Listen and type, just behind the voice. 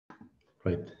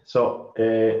Right. So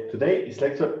today is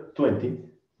lecture 20.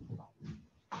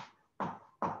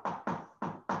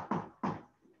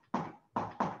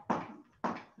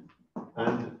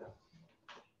 And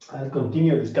I'll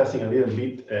continue discussing a little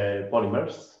bit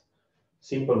polymers,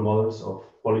 simple models of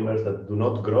polymers that do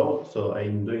not grow. So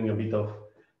I'm doing a bit of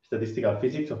statistical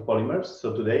physics of polymers.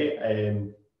 So today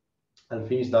I'll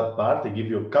finish that part. I give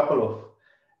you a couple of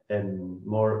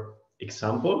more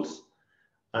examples.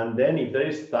 And then if there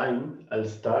is time, I'll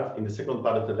start in the second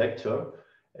part of the lecture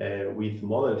with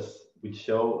models which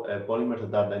show polymers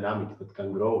that are dynamic, that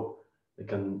can grow. They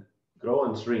can grow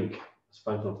and shrink as a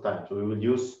function of time. So we will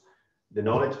use the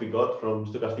knowledge we got from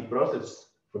stochastic process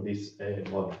for this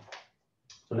model.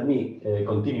 So let me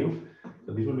continue.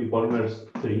 So this will be polymers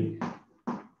 3,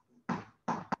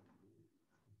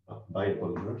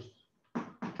 biopolymers,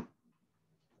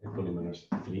 polymers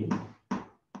 3.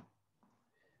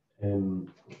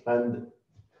 And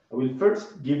I will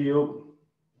first give you,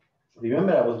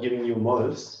 remember I was giving you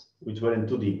models which were in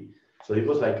 2D. So it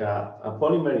was like a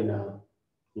polymer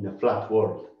in a flat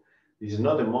world. This is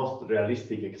not the most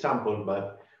realistic example,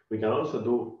 but we can also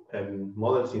do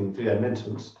models in 3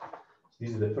 dimensions. So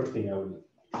this is the first thing I will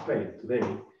explain today,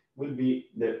 will be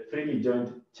the freely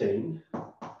joined chain,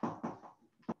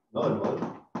 another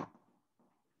model.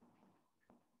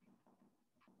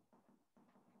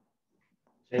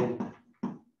 Chain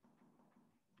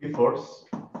force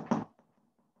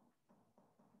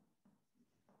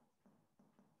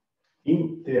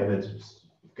in 3 dimensions.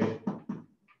 Okay,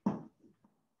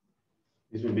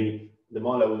 this will be the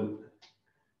model I will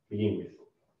begin with.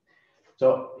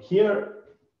 So here,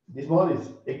 this model is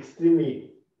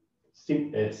extremely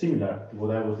similar to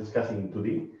what I was discussing in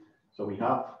 2D. So we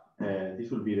have this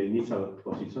will be the initial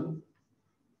position.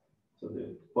 So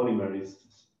the polymer is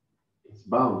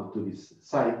bound to this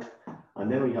site, and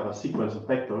then we have a sequence of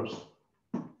vectors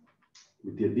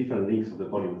with the different links of the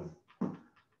polymer.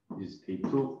 This is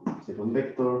A2, second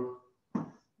vector,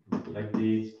 like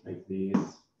this,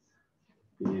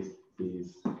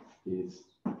 this.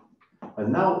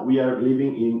 And now we are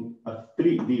living in a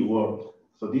 3D world.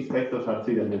 So these vectors are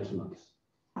 3-dimensional,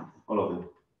 all of them.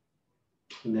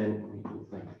 And then we do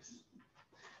like this.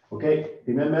 Okay,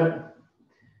 remember,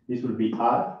 this will be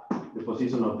R, the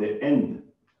position of the end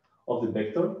of the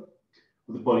vector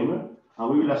of the polymer, and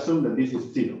we will assume that this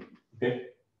is 0. Okay,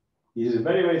 this is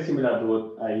very, very similar to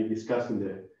what I discussed in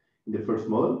the first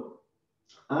model,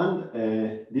 and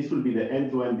this will be the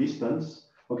end-to-end distance.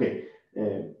 Okay,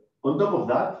 on top of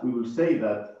that, we will say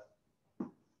that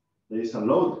there is a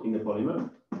load in the polymer.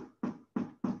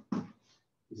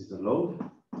 This is a load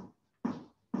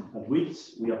at which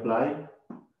we apply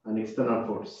an external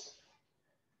force.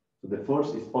 So the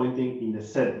force is pointing in the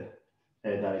Z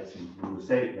direction. We will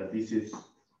say that this is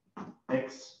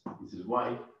X, this is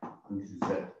Y, and this is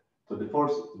Z. So the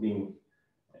force is being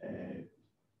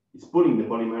is pulling the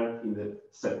polymer in the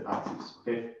Z axis.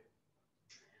 Okay.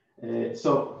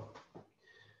 So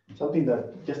something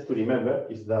that just to remember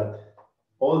is that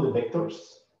all the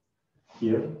vectors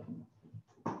here,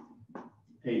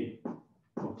 A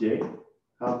of J,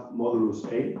 have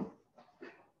modulus A.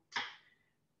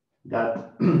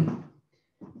 That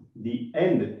the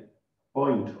end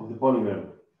point of the polymer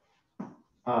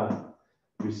R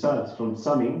results from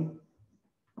summing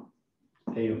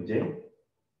A of J,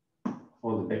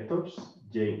 all the vectors,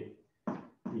 J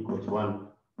equals 1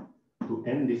 to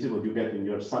N. This is what you get when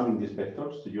you're summing these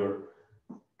vectors, so you're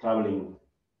traveling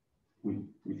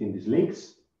within these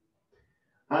links.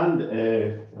 And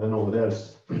I don't know what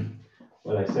else.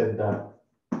 Well, I said that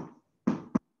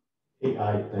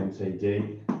AI times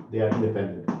AJ, they are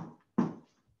independent.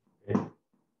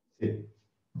 Okay.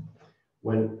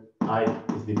 When I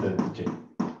is different to J.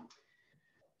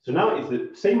 So now it's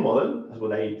the same model as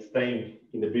what I explained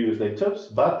in the previous lectures,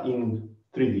 but in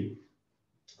 3D.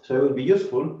 So it would be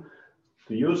useful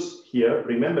to use here,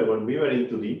 remember when we were in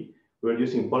 2D, we were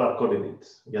using polar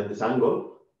coordinates. We had this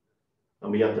angle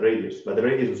and we had the radius, but the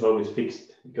radius was always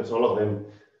fixed because all of them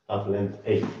have length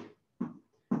A.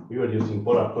 We were using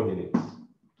polar coordinates.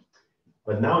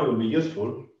 But now it will be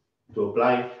useful to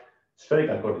apply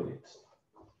spherical coordinates.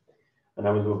 And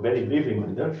I will do a very brief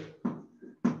reminder,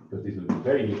 because this will be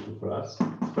very useful for us.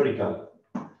 Spherical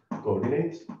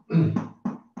coordinates.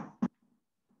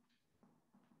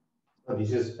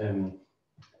 This is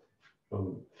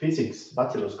from physics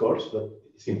bachelor's course, but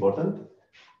it's important.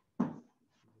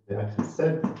 The axis Z,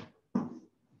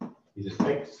 this is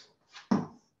X,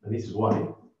 and this is Y.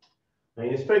 And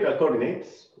in spherical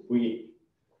coordinates, we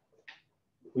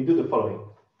do the following.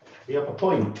 We have a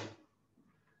point.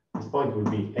 This point will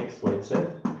be X, Y, Z.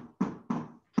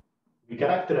 We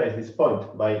characterize this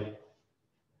point by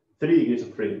 3 degrees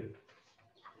of freedom.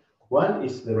 One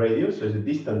is the radius, so it's the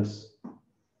distance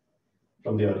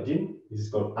from the origin. This is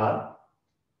called R.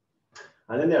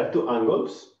 And then there are 2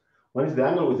 angles. One is the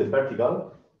angle with the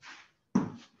vertical,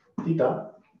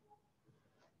 theta.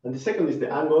 And the second is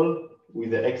the angle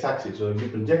with the x-axis. So if you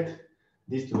project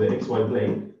this to the xy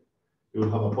plane, you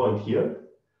will have a point here.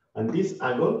 And this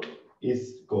angle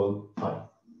is called phi.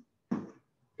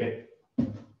 Okay.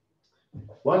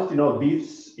 Once you know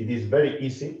this, it is very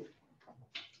easy.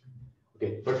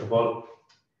 Okay, first of all,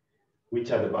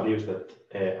 which are the values that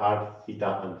r,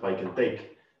 theta, and phi can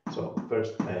take? So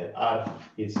first, r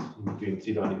is between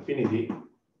 0 and infinity.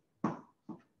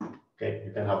 Okay,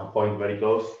 you can have a point very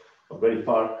close or very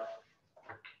far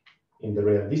in the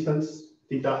real distance.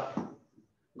 Theta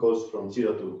goes from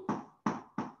 0 to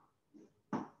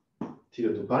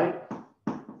pi,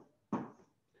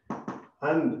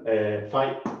 and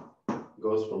phi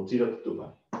goes from 0 to 2 pi.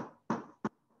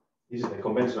 This is the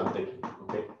conventional taking.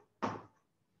 Okay.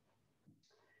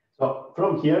 So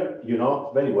from here, you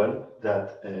know very well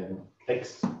that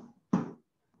x,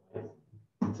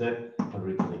 instead I'll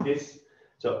write it like this.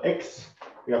 So x,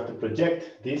 we have to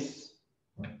project this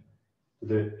to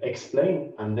the x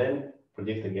plane and then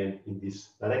project again in this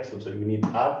direction. So you need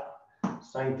r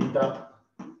sine theta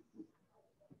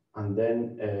and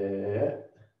then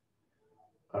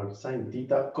r sine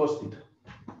theta cos theta,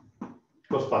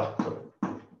 cos phi, sorry.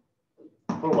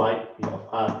 For y, we have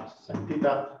r sine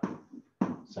theta,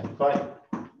 sine phi,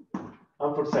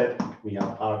 and for z, we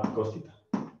have r cos theta.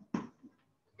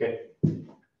 Okay,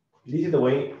 this is the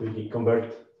way we convert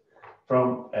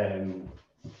from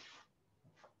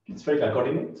spherical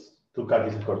coordinates to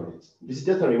Cartesian coordinates. This is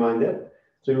just a reminder,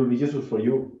 so it will be useful for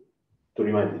you to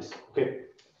remind this. Okay,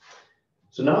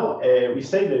 so now we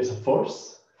say there is a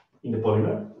force in the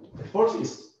polymer. The force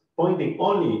is pointing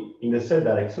only in the z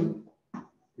direction.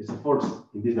 It's a force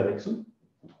in this direction.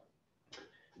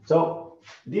 So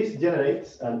this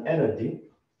generates an energy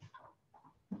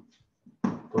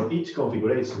for each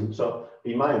configuration. So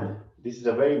remind, this is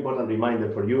a very important reminder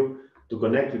for you to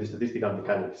connect with the statistical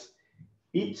mechanics.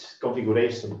 Each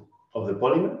configuration of the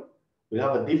polymer will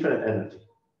have a different energy.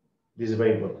 This is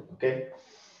very important, okay?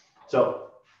 So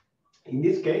in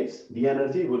this case, the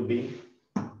energy will be,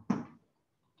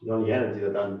 the only energy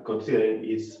that I'm considering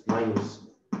is minus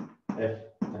F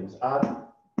times R.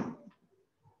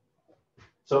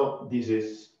 So this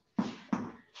is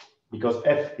because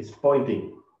F is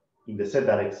pointing in the z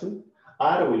direction.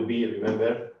 R will be,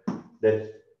 remember,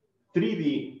 the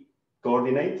 3D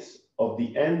coordinates of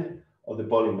the end of the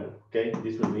polymer. Okay,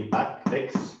 this will be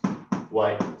x,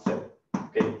 y, z.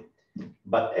 Okay,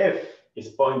 but F is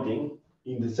pointing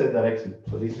in the z direction.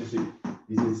 So this is it.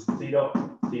 This is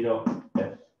 0, 0,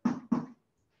 F.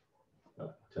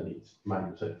 Actually, it's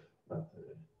minus F. But,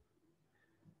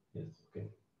 yes, okay.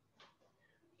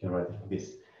 You can write it like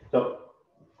this. So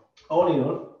all in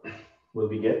all, what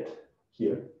we get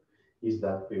here is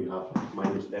that we will have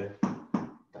minus F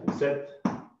times Z,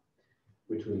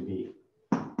 which will be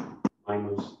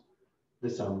minus the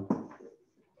sum.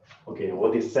 Okay,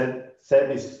 what is Z? Z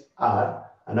is R,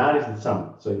 and R is the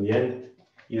sum. So in the end,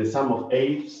 it's the sum of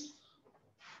A's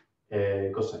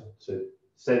cosine. So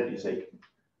Z is a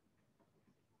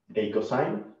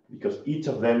cosine, because each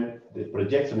of them, the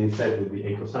projection in Z will be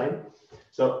a cosine.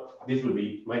 So this will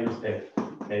be minus F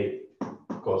A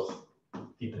cos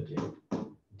theta J.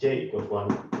 J equals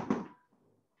 1.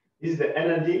 This is the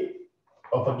energy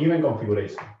of a given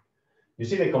configuration. You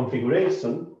see the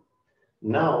configuration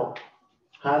now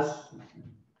has,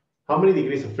 how many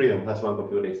degrees of freedom has one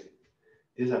configuration?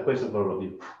 This is a question for all of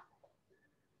you.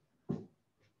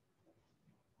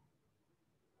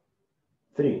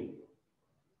 3.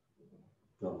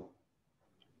 No.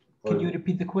 Can you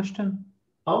repeat the question?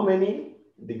 How many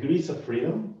degrees of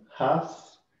freedom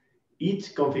has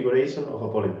each configuration of a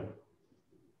polymer?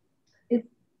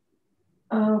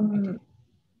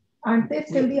 Aren't they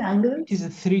still the angles? It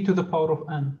is 3 to the power of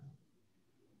n.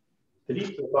 3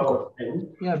 to the power of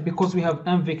n? Yeah, because we have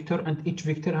n vector and each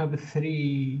vector have a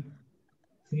 3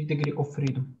 degree of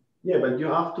freedom. Yeah, but you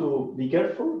have to be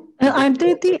careful. Aren't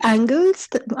they the angles?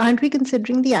 Aren't we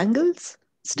considering the angles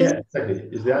still? Yeah, exactly.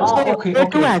 Is the Ah, angle? okay, There are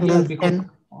okay. two angles Yeah, because, then.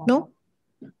 No?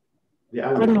 The Oh,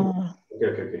 angle. no.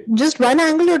 Okay. Just one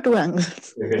angle or two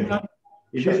angles? Okay.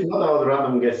 It is not about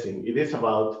random guessing. It is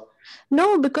about.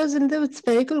 No, because in the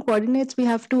spherical coordinates, we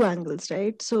have two angles,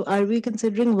 right? So are we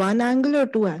considering one angle or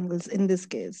two angles in this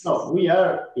case? No, we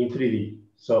are in 3D.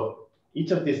 So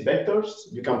each of these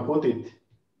vectors, you can put it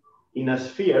in a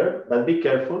sphere, but be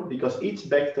careful because each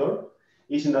vector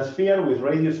is in a sphere with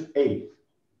radius A.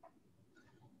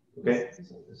 Okay.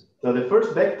 So the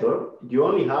first vector, you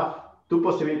only have two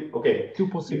possibilities. Okay. Two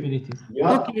possibilities. You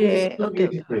have Okay, two okay.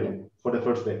 degrees of freedom for the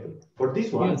first vector. For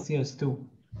this one, Yes, two.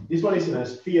 this one is in a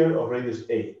sphere of radius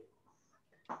A.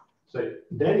 So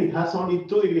then it has only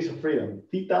 2 degrees of freedom,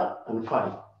 theta and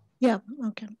phi. Yeah,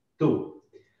 okay. 2.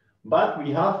 But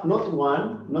we have not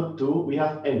 1, not 2, we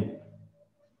have n.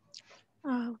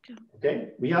 Okay.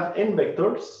 Okay, we have n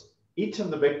vectors. Each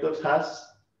of the vectors has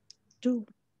 2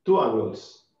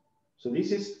 angles. So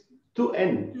this is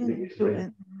 2n degrees of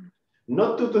freedom.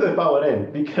 Not 2 to the power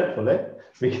n. Be careful, eh?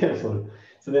 Be careful.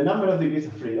 So the number of degrees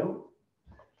of freedom,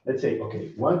 let's say,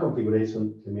 okay, one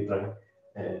configuration, let me try.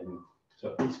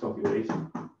 So each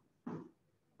configuration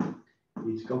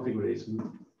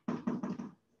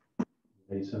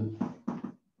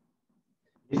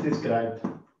is described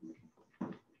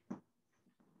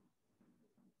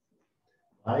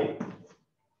by,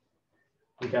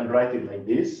 we can write it like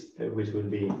this, which will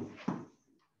be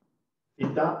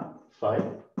theta, phi.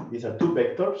 These are two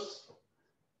vectors,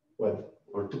 well,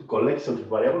 or two collections of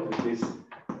variables, which is,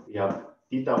 we have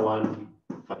theta 1,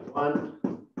 phi 1,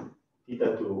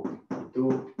 theta 2,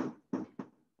 2,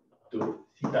 to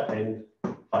theta n,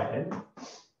 phi n.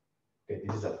 Okay,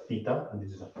 this is a theta and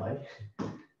this is a phi.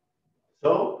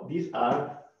 So these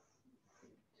are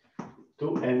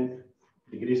 2n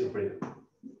degrees of freedom.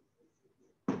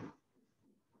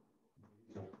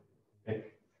 Okay.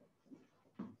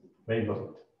 Very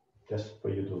important, just for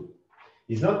you to.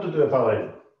 It's not 2 to the power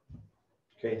n.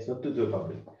 Okay, it's not 2 to the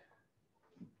power n.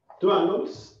 2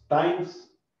 angles times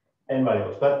n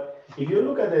variables. But if you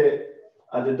look at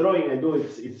the drawing I do,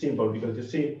 it's simple, because you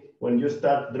see when you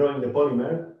start drawing the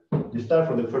polymer, you start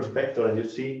from the first vector and you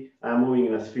see I'm moving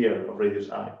in a sphere of radius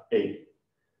A.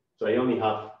 So I only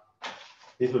have,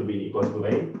 this will be equal to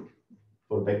A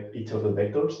for each of the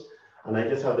vectors. And I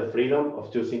just have the freedom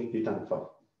of choosing theta and phi.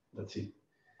 That's it.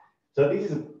 So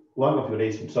this is one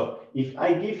configuration. So if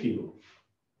I give you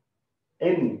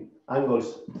n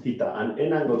angles theta and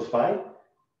n angles phi,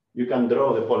 you can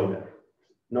draw the polymer.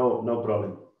 No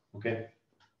problem. Okay.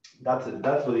 That's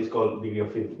what is called degree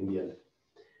of freedom in the end.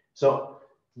 So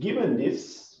given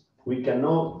this, we can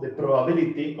know the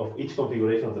probability of each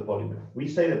configuration of the polymer. We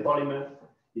say the polymer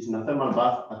is in a thermal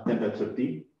bath at temperature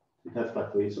T. It has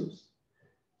fluctuations.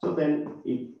 So then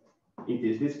it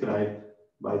is described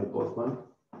by the Postman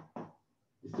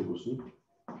distribution,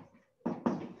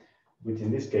 which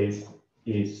in this case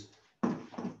is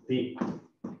the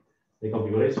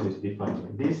configuration is defined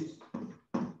like this.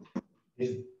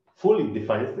 This fully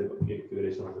defines the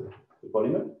configuration of the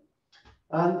polymer.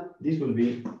 And this will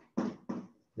be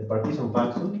the partition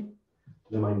function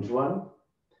to the -1,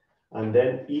 and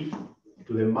then e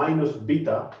to the minus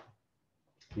beta.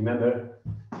 Remember,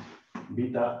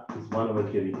 beta is 1 over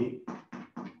QDT.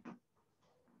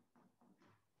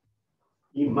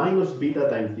 E minus beta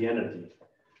times the energy.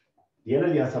 The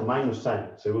energy has a minus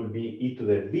sign, so it will be e to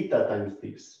the beta times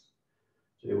this.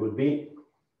 So it will be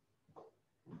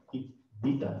e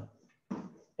beta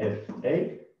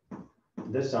Fa,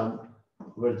 the sum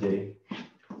over J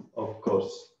of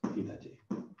cos theta J.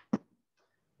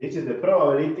 This is the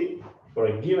probability for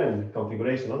a given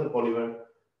configuration of the polymer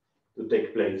to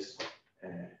take place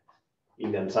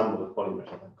in the ensemble of polymers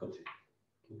that I'm considering.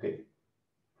 Okay.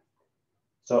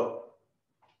 So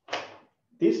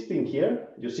this thing here,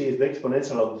 you see, is the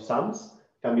exponential of sums,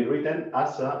 can be written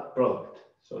as a product.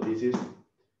 So this is,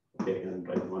 okay, I can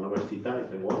write 1 over theta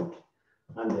if I want,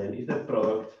 and then is the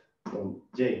product from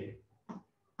J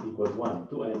equals 1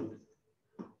 to n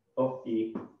of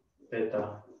E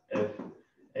beta F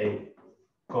A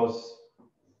cos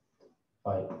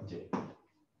phi J.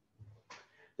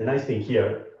 The nice thing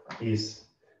here is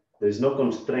there is no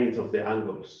constraint of the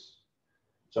angles.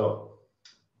 So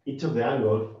each of the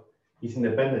angles is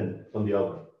independent from the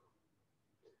other.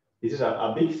 This is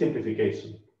a big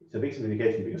simplification. It's a big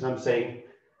simplification because I'm saying,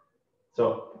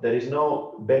 so there is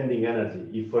no bending energy.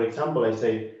 If, for example, I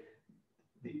say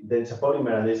there's a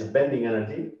polymer and there's a bending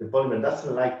energy, the polymer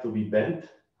doesn't like to be bent,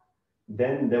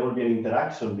 then there will be an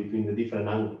interaction between the different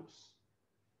angles.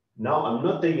 Now I'm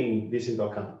not taking this into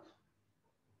account.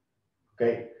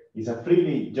 Okay, it's a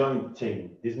freely joined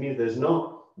chain. This means there's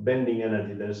no bending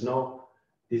energy. There's no,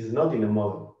 this is not in the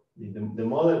model. The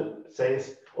model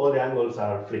says all the angles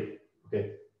are free,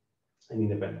 okay, and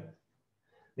independent.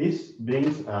 This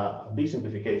brings a big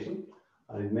simplification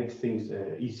and it makes things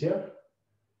easier.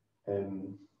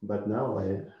 But now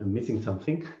I'm missing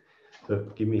something.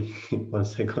 So give me 1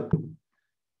 second.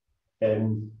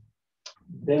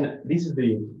 Then this is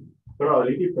the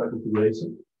probability for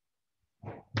configuration,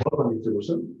 Boltzmann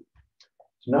distribution.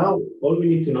 So now all we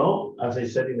need to know, as I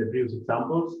said in the previous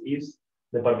examples, is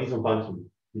the partition function.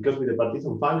 Because with the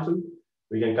partition function,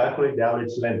 we can calculate the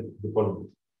average length of the polymer.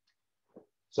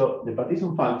 So the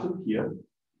partition function here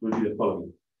will be the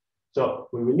following. So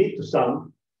we will need to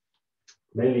sum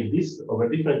mainly this over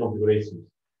different configurations.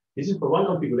 This is for one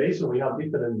configuration, we have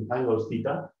different angles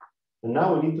theta. And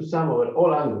now we need to sum over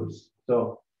all angles.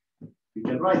 So we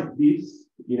can write this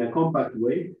in a compact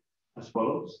way as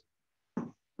follows.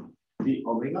 D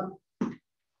omega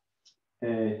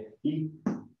E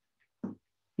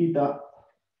theta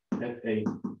Fa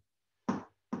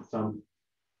sum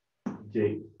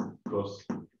J cos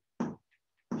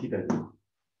theta.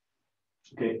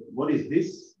 Okay, what is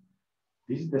this?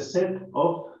 This is the set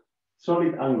of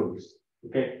solid angles.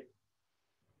 Okay,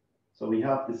 so we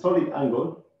have the solid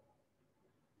angle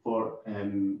for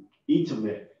each of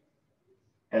the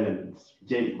elements.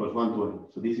 J equals 1 to n.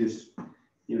 So this is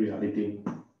in reality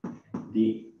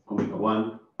d omega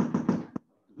 1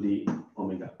 to d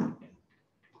omega n.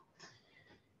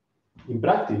 In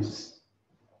practice,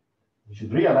 you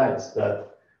should realize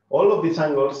that all of these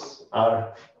angles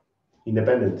are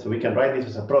independent. So we can write this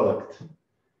as a product.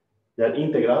 They are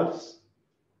integrals.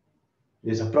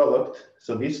 This is a product.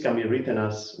 So this can be written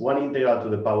as 1 integral to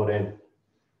the power n.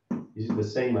 This is the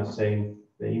same as saying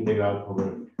the integral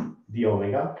over d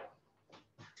omega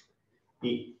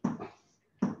E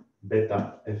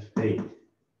beta Fa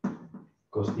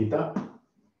cos theta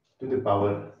to the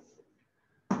power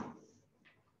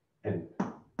n.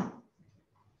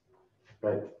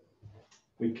 Right?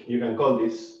 You can call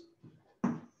this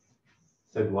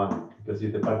Z1 because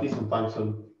it's the partition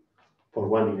function for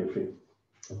one degree of freedom.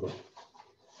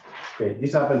 Okay,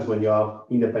 this happens when you have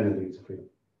independent degrees of freedom.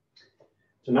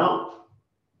 So now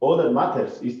all that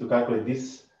matters is to calculate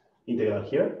this integral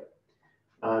here.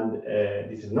 And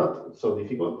this is not so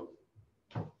difficult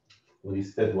with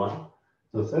this Z1.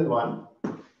 So Z1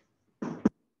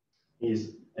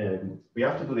 is, we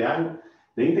have to do the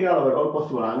integral over all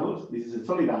possible angles. This is a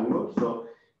solid angle. So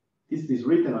this is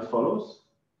written as follows.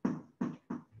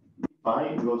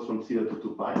 Pi goes from 0 to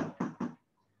 2 pi.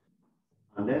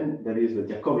 And then there is the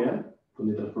Jacobian from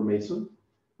the transformation.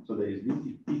 So there is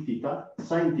d theta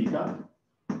sine theta.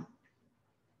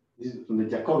 This is from the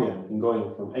Jacobian in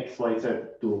going from x, y, z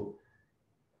to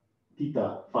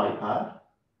theta phi r.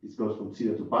 This goes from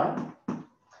 0 to pi.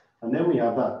 And then we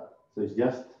have that. So it's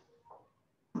just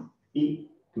e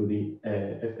to the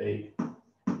Fa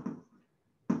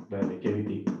by the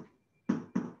kVt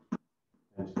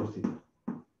times cos theta.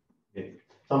 Okay.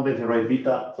 Sometimes I write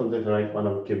beta, sometimes I write 1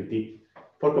 over kVt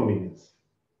for convenience.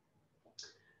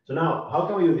 So now, how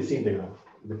can we do this integral?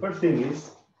 The first thing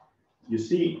is, you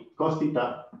see cos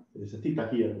theta, there's a theta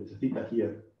here, there's a theta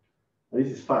here, and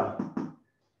this is phi.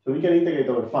 So we can integrate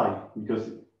over phi, because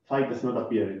phi does not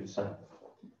appear in the side.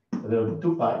 So there will be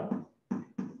 2 pi.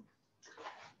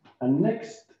 And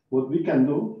next, what we can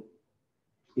do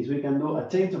is we can do a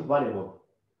change of variable.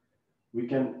 We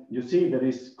can, you see there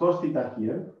is cos theta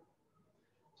here.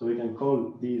 So we can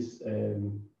call this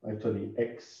actually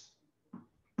x.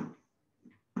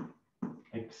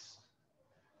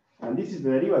 And this is the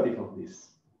derivative of this.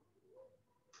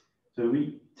 So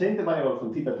we change the variable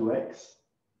from theta to x.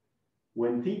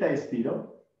 When theta is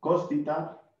 0, cos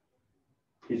theta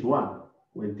is 1.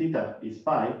 When theta is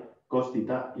pi, cos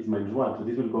theta is minus 1. So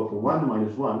this will go from 1 to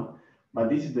minus 1. But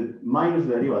this is the minus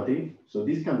derivative. So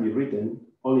this can be written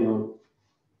all in all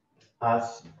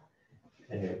as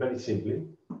very simply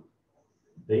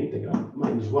the integral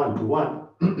minus 1 to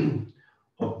 1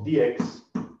 of dx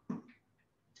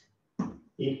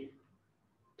e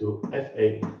to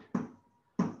Fa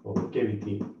over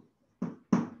kVt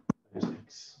minus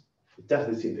x. It's just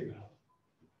this integral.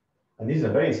 And this is a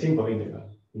very simple integral.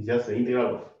 It's just the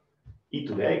integral of e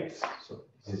to the x. So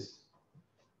this is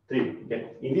 3.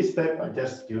 Okay. In this step, I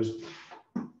just used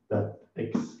that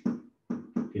x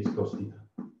is cos theta.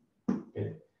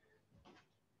 Okay.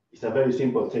 It's a very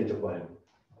simple change of variable.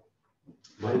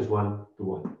 Minus 1 to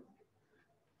 1.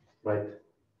 Right?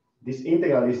 This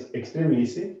integral is extremely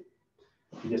easy.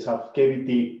 You just have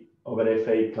kVt over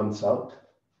Fa comes out.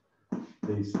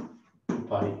 There is 2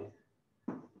 pi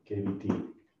kVt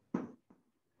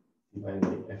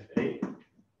divided by Fa.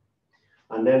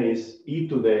 And then is e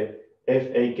to the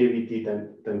Fa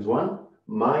kVt times 1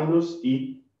 minus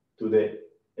e to the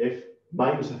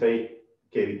minus Fa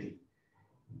kVt.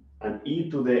 And e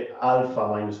to the alpha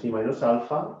minus t minus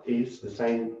alpha is the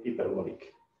sine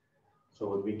hyperbolic. So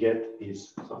what we get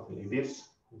is something like this,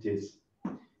 which is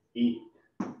e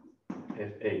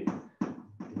Fa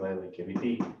divided by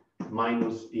kVt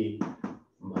minus e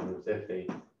minus Fa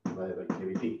divided by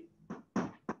kVt.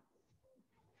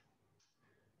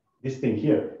 this thing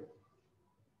here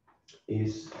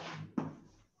is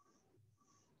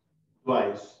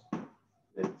twice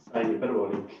the sine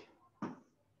hyperbolic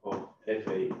of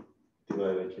Fa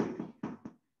divided by QT.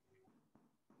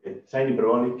 Okay. Sine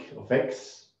hyperbolic of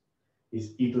x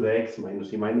is e to the x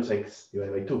minus e minus x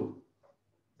divided by 2.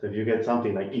 So if you get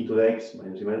something like e to the x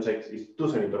minus e minus x is 2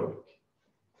 sine hyperbolic.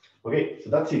 Okay, so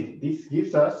that's it. This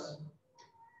gives us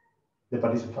the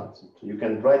partition function. So you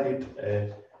can write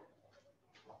it,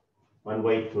 one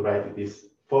way to write it is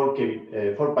 4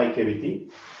 pi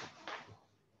kVt.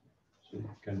 So you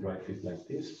can write it like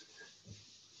this.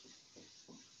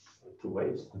 Two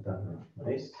ways that are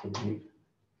nice.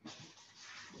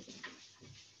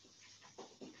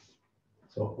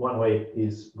 So one way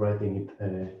is writing it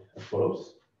as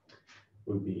follows.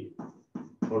 Will be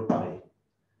 4 pi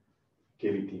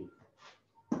kVt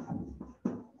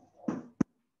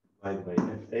divided by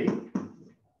Fa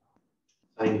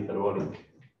sine hyperbolic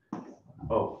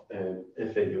of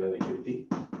Fa divided by QT.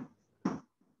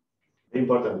 Very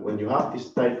important, when you have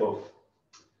this type of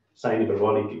sine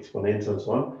hyperbolic exponential and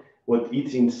so on, what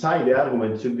is inside the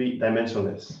argument should be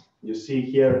dimensionless. You see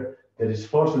here, there is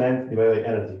force length divided by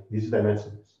energy. This is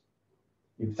dimensionless.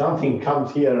 If something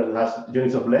comes here and has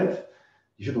units of length,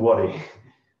 you should worry.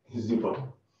 This is important.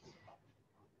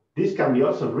 This can be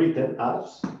also written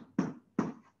as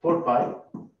 4 pi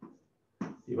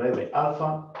divided by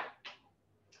alpha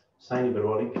sine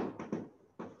hyperbolic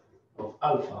of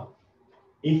alpha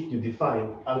if you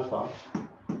define alpha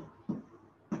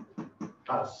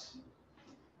as,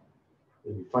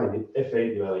 if you find it, Fa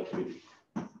divided by QT.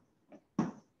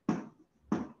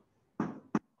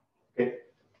 Okay,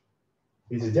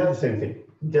 this is just the same thing,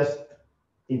 just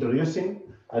introducing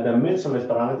a dimensionless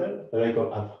parameter that I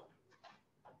call alpha.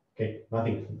 Okay,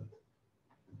 nothing else than that.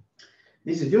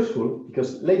 This is useful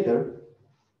because later,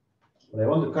 what I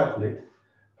want to calculate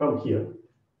from here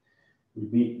will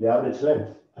be the average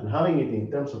length, and having it in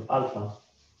terms of alpha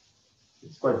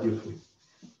is quite useful,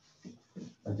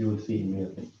 as you will see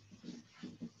immediately.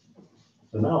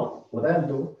 So now, what I'll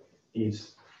do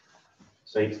is,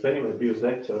 so I explained in my previous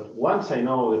lecture, once I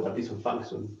know the partition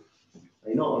function,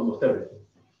 I know almost everything.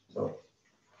 So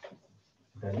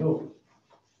what I do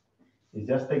is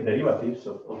just take derivatives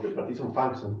of the partition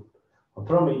function, and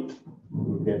from it,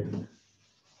 we'll get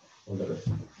all the rest.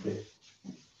 Okay.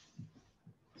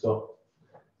 So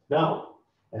now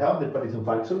I have the partition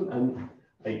function, and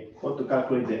I want to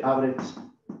calculate the average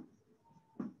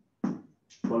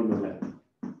polymer length,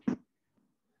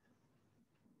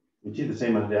 which is the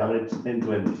same as the average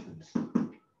end-to-end distance.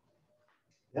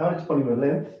 The average polymer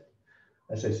length,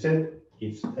 as I said,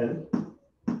 is L.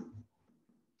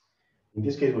 In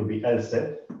this case, will be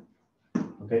LZ.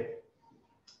 Okay,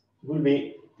 it will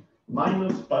be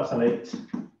minus partial h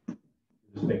with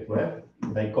respect to F.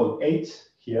 What I call h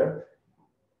here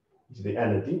is the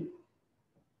energy.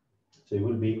 So it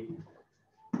will be,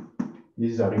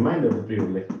 this is a reminder of the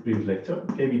previous lecture,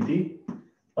 kVt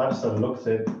partial log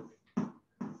z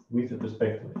with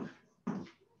respect to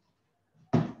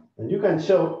F. And you can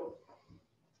show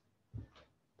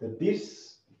that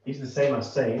this is the same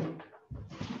as saying,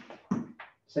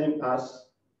 same as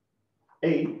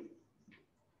A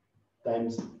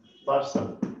times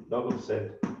partial log of z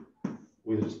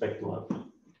with respect to alpha.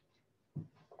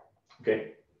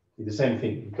 Okay, it's the same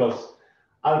thing because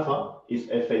alpha is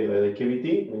Fa divided by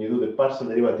kVt. When you do the partial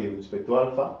derivative with respect to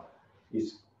alpha,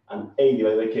 is an A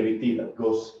divided by kVt that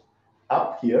goes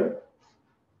up here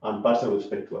and partial with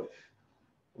respect to F.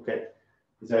 Okay,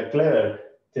 it's a clever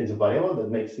change of variable that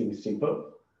makes things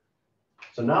simple.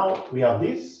 So now we have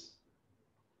this.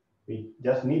 We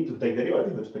just need to take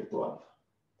derivative with respect to alpha.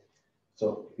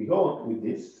 So if we go on with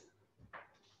this,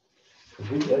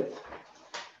 what we get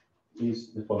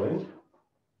is the following.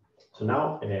 So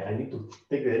now I need to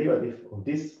take the derivative of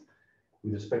this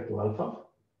with respect to alpha.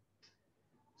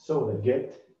 So what I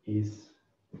get is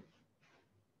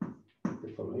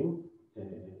the following. I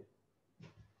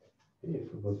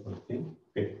forgot one thing.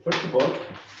 Okay, first of all,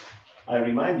 I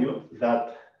remind you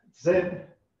that z,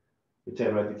 which I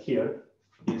write it here,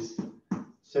 is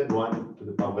z1 to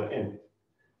the power n.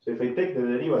 So if I take the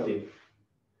derivative,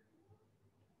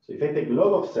 so if I take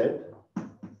log of z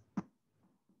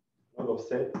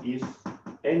is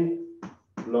n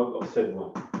log of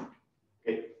z1.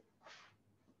 Okay,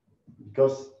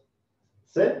 because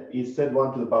z is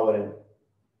z1 to the power n.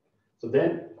 So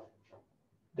then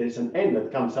there is an n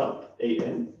that comes out,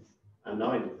 an, and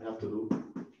now I have to do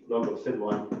log of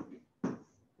z1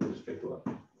 with respect to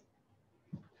alpha.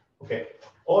 Okay,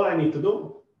 all I need to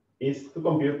do is to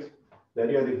compute the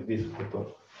derivative of this with respect to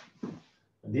alpha.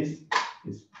 And this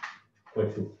is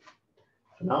quite simple.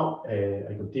 Now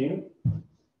I continue.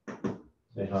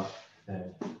 I have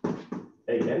an,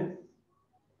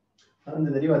 and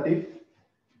the derivative,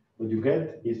 what you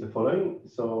get is the following.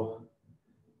 So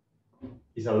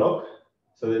it's a log.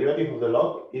 So the derivative of the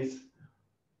log is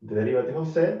the derivative of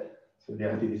z. So the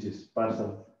derivative this is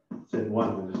partial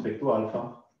z1 with respect to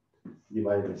alpha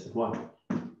divided by z1.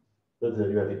 That's the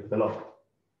derivative of the log.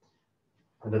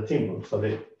 And that's simple. So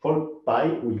the 4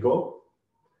 pi will go,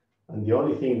 and the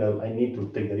only thing that I need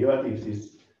to take the derivatives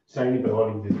is sine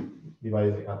hyperbolic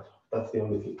divided by alpha. That's the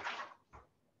only thing.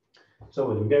 So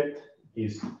what you get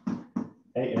is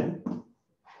an,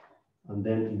 and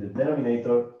then in the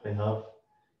denominator I have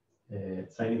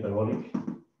sine hyperbolic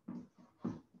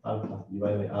alpha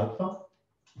divided by alpha.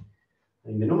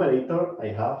 In the numerator I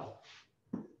have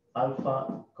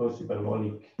alpha cos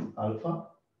hyperbolic alpha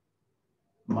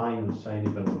minus sine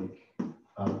hyperbolic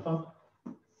alpha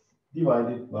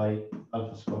divided by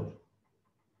alpha squared.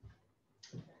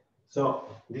 So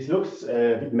this looks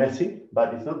a bit messy,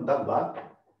 but it's not that bad,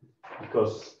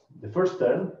 because the first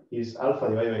term is alpha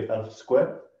divided by alpha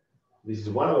squared. This is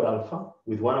 1 over alpha.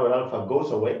 With 1 over alpha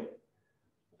goes away,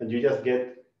 and you just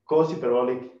get cos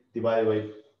hyperbolic divided by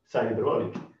sine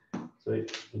hyperbolic. So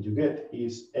what you get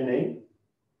is Na.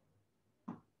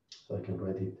 So I can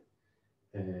write it.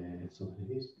 So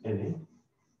it is Na.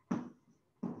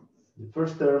 The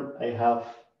first term I have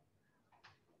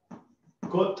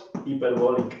cot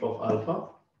hyperbolic of alpha.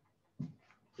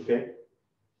 Okay.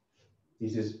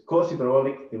 This is cos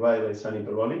hyperbolic divided by sine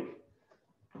hyperbolic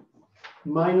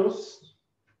minus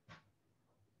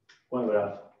 1 over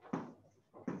alpha.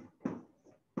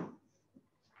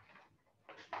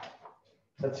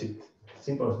 That's it.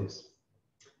 Simple as this.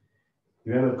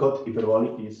 Remember, cot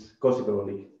hyperbolic is cos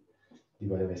hyperbolic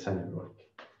divided by sine hyperbolic.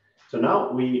 So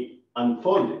now we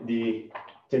unfold the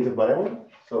change of variable.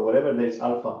 So wherever there is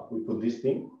alpha, we put this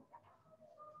thing.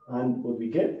 And what we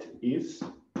get is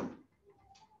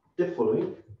the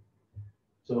following.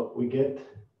 So we get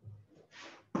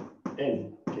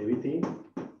n kbt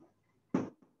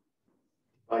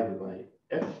divided by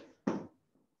f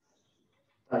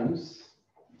times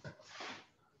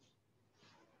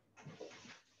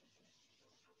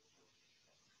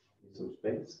some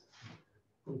space,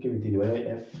 kbt divided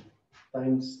by f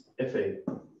times fa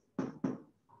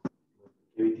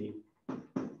kbt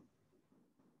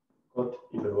cot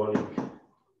hyperbolic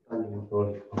tangent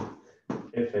hyperbolic of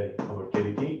fa over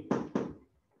kbt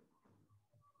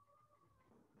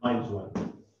minus 1.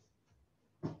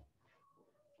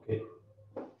 Okay.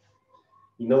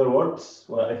 In other words,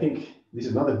 well, I think this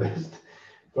is not the best.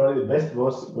 Probably the best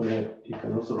was when you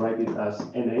can also write it as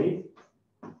Na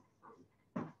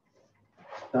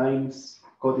times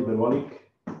cot hyperbolic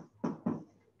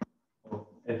of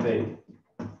fa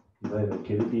divided by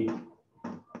kbt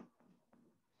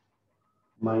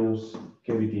minus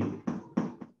kbt.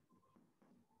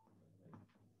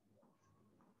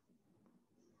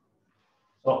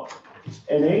 So it's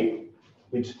Na,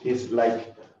 which is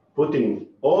like putting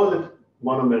all the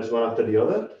monomers one after the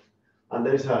other, and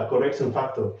there is a correction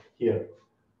factor here,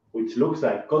 which looks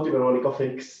like cot hyperbolic of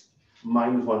x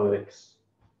minus 1 over x.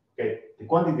 Okay, the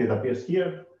quantity that appears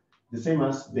here, the same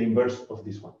as the inverse of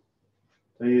this one.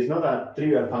 So it is not a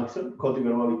trivial function, cot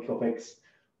hyperbolic of x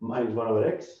minus 1 over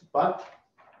x, but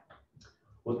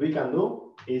what we can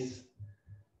do is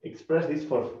express this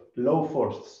for low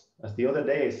force. As the other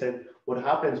day I said, what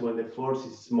happens when the force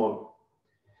is small?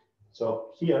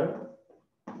 So here,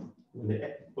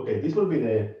 okay, this will be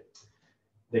the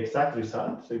exact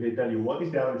result. So if I tell you what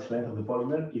is the average length of the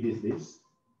polymer, it is this.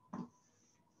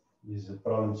 This is a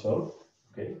problem solved.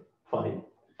 Okay, fine.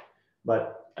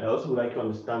 But I also would like to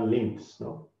understand limits,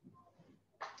 no?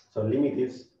 So limit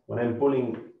is when I'm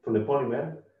pulling from the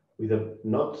polymer with a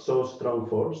not so strong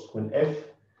force, when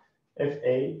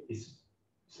Fa is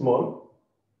small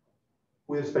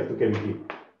with respect to kbt.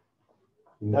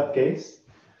 In that case,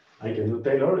 I can do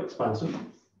Taylor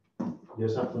expansion. You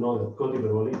just have to know that cot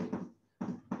hyperbolic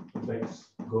of x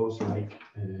goes like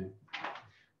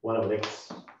 1 over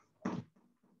x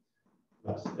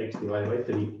plus x divided by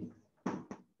 3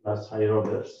 plus higher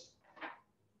orders.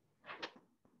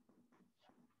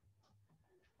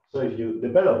 So if you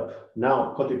develop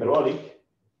now cot hyperbolic,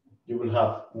 you will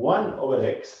have 1 over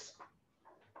x.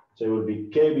 So it will be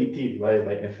kbt divided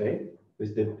by fa,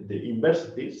 with the inverse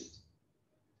of this,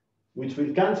 which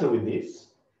will cancel with this.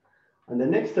 And the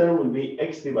next term will be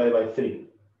x divided by 3.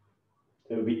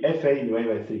 It will be fa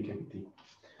divided by 3 kbt.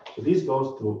 So this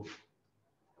goes to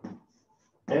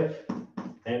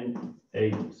fna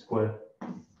squared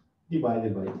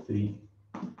divided by 3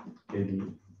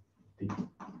 kbt.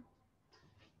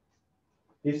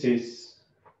 This is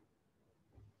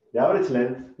the average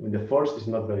length when the force is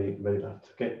not very large.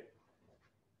 Okay.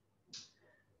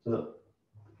 So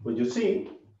what you see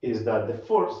is that the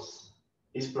force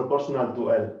is proportional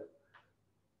to L.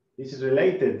 This is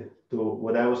related to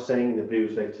what I was saying in the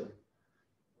previous lecture.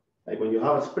 Like when you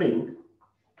have a spring,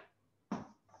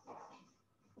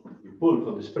 you pull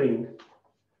from the spring,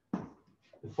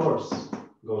 the force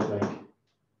goes like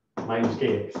minus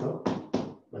kx, no?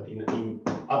 But in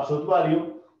absolute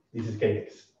value, this is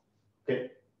kx.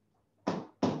 Okay.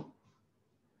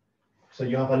 So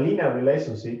you have a linear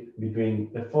relationship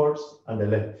between the force and the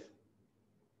length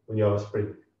when you have a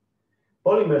spring.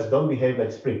 Polymers don't behave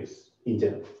like springs in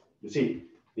general. You see,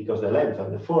 because the length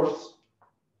and the force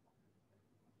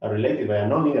are related by a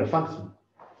nonlinear function.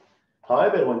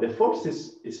 However, when the force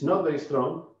is not very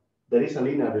strong, there is a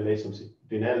linear relationship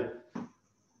between L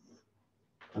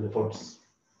and the force.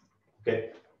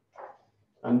 Okay.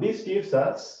 And this gives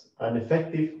us an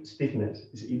effective stiffness.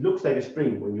 It looks like a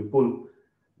spring when you pull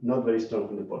not very strong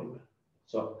from the polymer.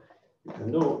 So you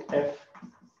can do F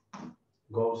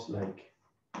goes like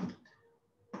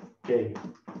K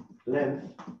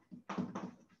length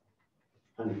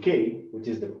and K, which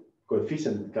is the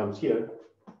coefficient that comes here.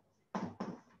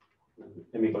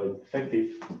 Let me call it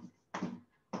effective.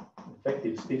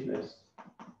 Effective stiffness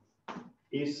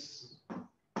is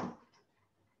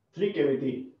 3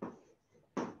 kVt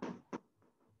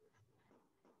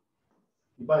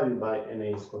divided by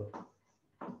Na squared.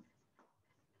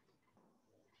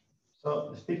 So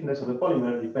the stiffness of the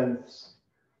polymer depends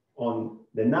on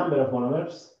the number of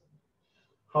monomers,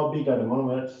 how big are the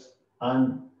monomers,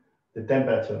 and the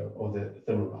temperature of the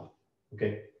thermal bath.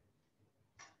 Okay.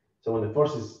 So when the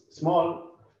force is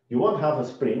small, you won't have a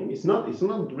spring. It's not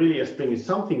really a spring. It's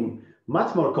something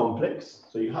much more complex.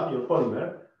 So you have your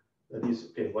polymer that is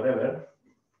okay, whatever.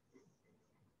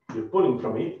 You're pulling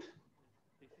from it,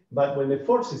 but when the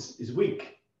force is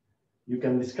weak, you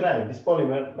can describe this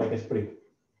polymer like a spring.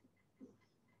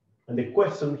 And the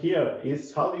question here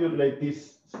is, how do you relate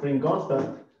this spring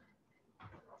constant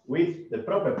with the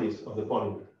properties of the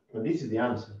polymer? And this is the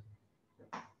answer.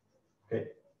 Okay.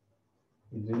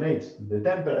 It relates to the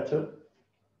temperature.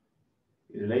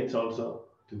 It relates also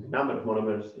to the number of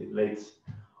monomers. It relates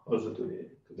also to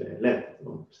the length of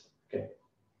monomers. Okay.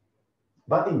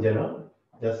 But in general,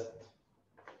 just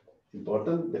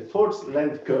important, the force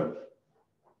length curve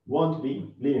won't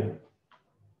be linear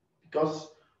because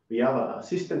we have a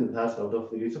system that has a lot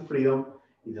of degrees of freedom.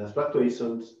 It has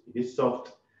fluctuations. It is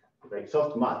soft, like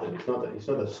soft matter. It's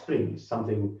not a spring. It's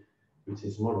something which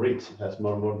is more rich. It has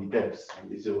more details. And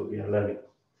this is what we are learning.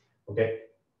 Okay.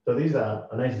 So this is a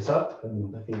nice result,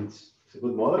 and I think it's a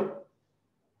good model.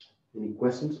 Any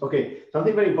questions? Okay.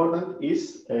 Something very important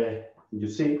is you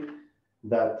see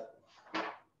that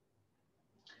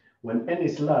when n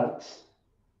is large,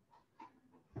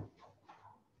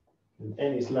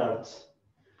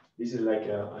 this is like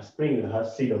a spring that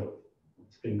has 0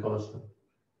 spring constant.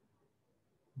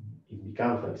 It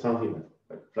becomes like something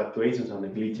like fluctuations are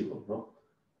negligible, no?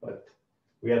 But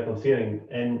we are considering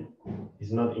n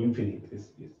is not infinite. It's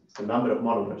the number of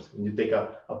monomers. When you take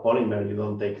a polymer, you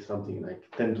don't take something like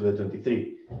 10 to the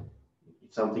 23.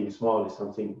 It's something small. It's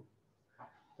something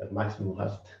that maximum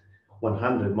has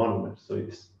 100 monomers. So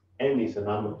it's n is a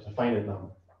number. It's a finite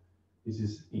number. This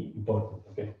is important.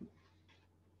 Okay.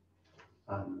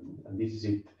 And this is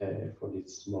it for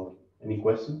this model. Any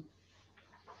question?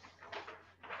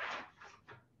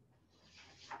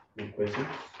 Any questions?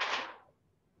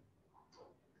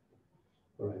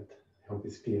 All right. I hope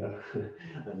it's clear.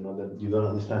 I know that you don't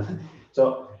understand.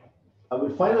 So I will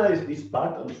finalize this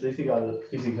part of the statistical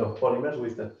physics of polymers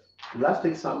with the last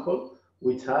example,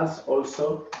 which has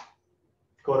also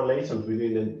correlations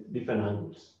between the different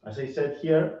angles. As I said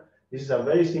here, this is a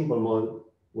very simple model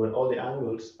where all the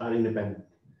angles are independent.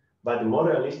 But the more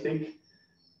realistic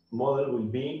model will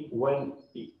be when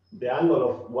the angle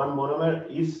of one monomer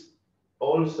is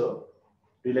also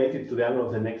related to the angle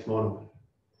of the next monomer.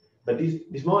 But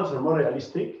these models are more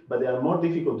realistic, but they are more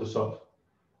difficult to solve.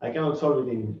 I cannot solve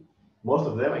it in most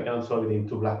of them. I cannot solve it in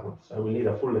 2 blackboards. I will need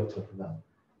a full lecture for that.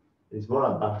 It's more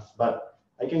advanced, but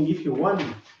I can give you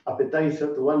one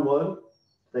appetizer to one model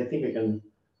that I think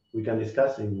we can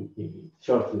discuss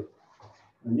shortly.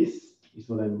 And this is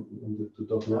what I'm going to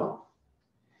talk now.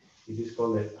 It is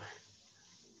called a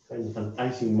kind of an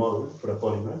icing model for a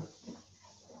polymer.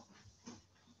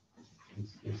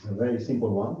 It's a very simple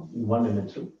one in 1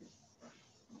 dimension.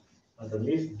 But at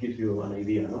least it gives you an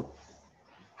idea, no?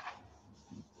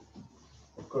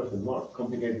 Of course, the more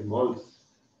complicated models,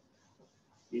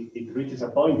 it reaches a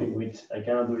point in which I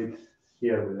cannot do it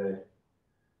here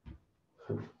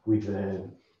with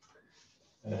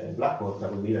blackboards, I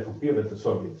will need a computer to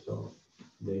solve it. So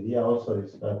the idea also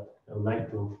is that I would like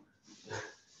to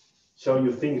show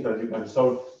you things that you can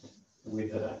solve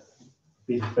with a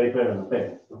piece of paper and a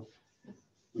pen, no?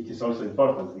 Which is also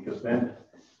important because then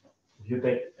if you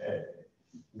take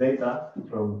data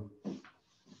from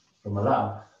a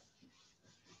lab,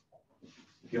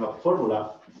 if you have a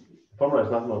formula, the formula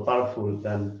is not more powerful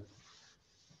than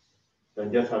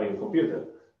just having a computer.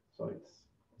 So it's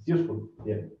useful,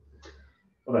 yeah.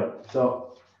 All right,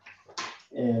 so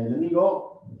let me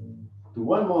go to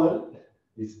one model.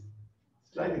 It's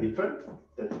slightly different.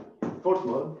 The fourth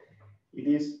model, it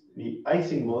is the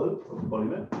icing model of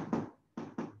polymer.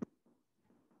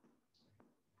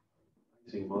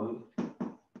 Icing model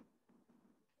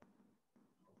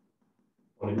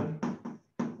polymer.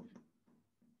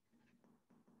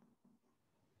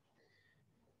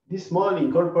 This model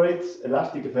incorporates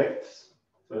elastic effects.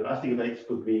 So elastic effects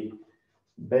could be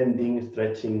bending,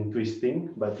 stretching,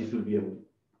 twisting, but this will be a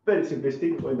very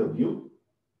simplistic point of view.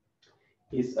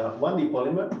 It's a 1D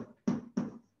polymer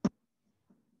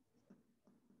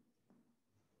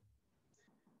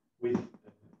with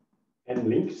n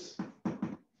links,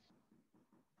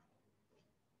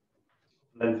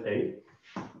 length A.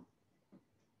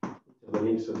 So the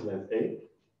links is length A.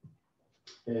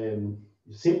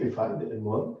 You simplify the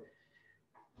model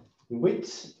in which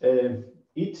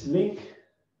each link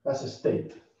has a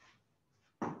state.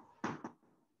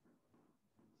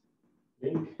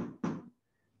 Link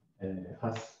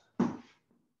has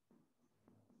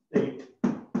state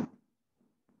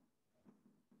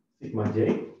sigma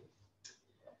j.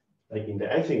 Like in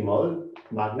the icing model,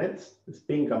 magnets, the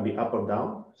spin can be up or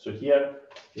down. So here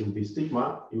it will be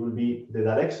sigma, it will be the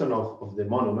direction of the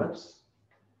monomers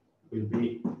will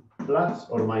be plus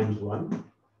or minus 1.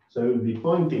 So it will be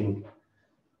pointing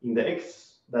in the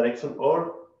x direction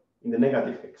or in the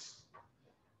negative x.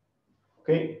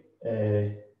 Okay,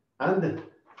 and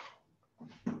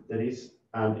there is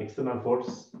an external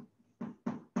force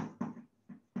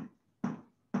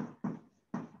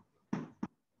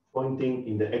pointing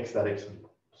in the x direction.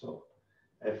 So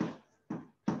F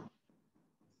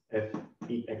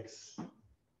E X.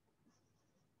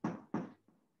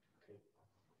 Okay.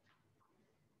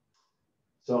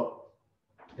 So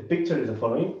the picture is the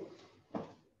following.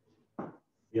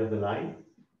 We have the line.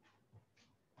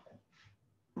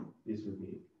 This will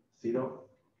be 0.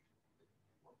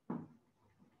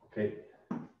 Okay.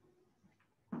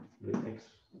 X.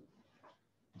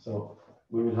 So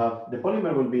we will have the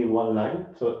polymer will be in one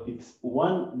line. So it's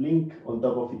one link on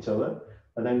top of each other.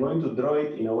 And I'm going to draw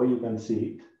it in a way you can see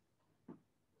it.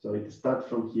 So it starts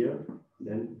from here.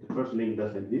 Then the first link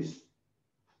does like this.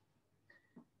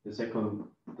 The second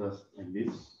does like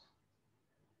this.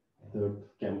 Third,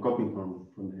 okay, I'm copying from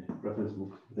the reference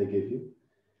book they gave you.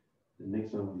 The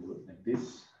next one will do it like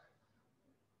this.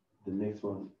 The next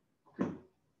one, okay,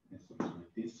 yes, also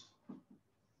like this.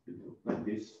 We'll do like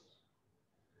this.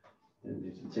 Then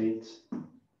there's a change.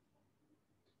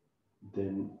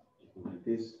 Then you go like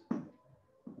this. And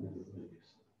then like this.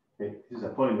 Okay, this is a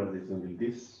polymer that's like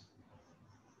this.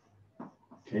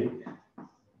 Okay.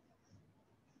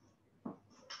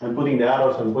 I'm putting the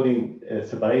arrows, I'm putting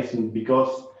separation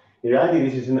because in reality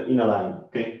this is in a line,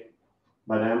 okay?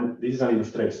 But this is an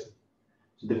illustration.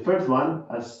 So the first one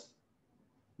has,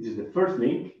 this is the first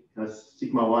link, has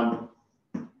sigma 1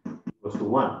 equals to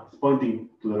 1. It's pointing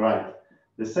to the right.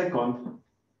 The second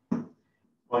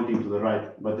pointing to the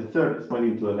right, but the third is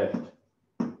pointing to the left.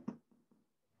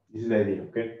 This is the idea,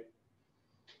 okay?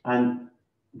 And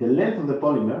the length of the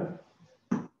polymer,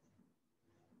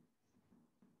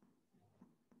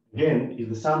 again, is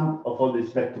the sum of all these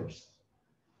vectors.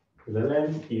 The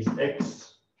length is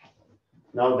x.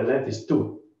 Now the length is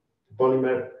 2. The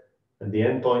polymer at the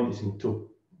end point is in 2.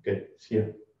 Okay, it's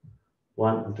here.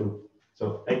 1 and 2.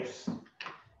 So x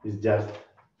is just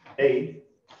a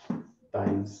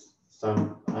times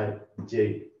sum I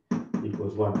j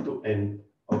equals 1 to n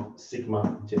of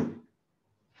sigma j.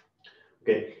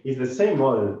 Okay, it's the same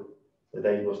model that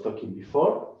I was talking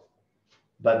before,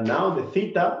 but now the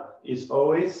theta is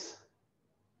always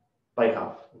pi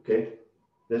half. Okay,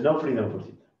 there's no freedom for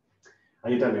theta.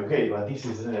 And you tell me, okay, but this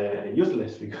is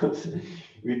useless because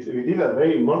we did a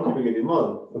very more complicated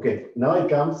model. Okay, now it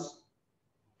comes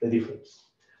the difference.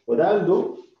 What I'll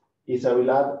do is I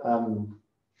will add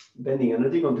bending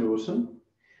energy contribution,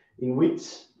 in which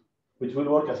will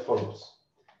work as follows.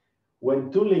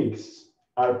 When two links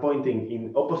are pointing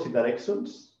in opposite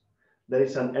directions, there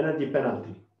is an energy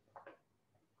penalty.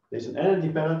 There's an energy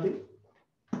penalty.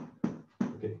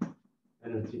 Okay,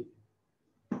 energy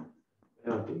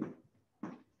penalty,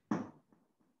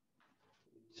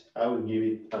 which I will give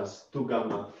it as 2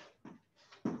 gamma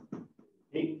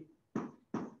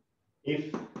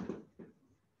if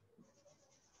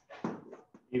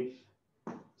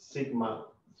sigma,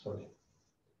 sorry,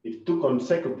 if 2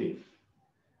 consecutive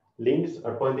links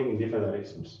are pointing in different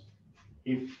directions.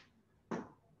 If,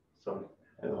 sorry,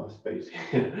 I don't have space.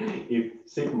 If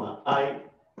sigma I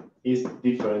is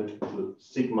different to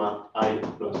sigma I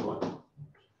plus 1.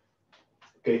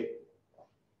 Okay.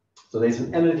 So there's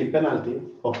an energy penalty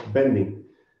of bending.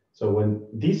 So when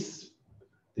this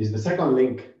is the second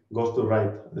link goes to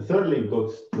right, the third link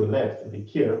goes to the left, like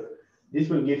here, this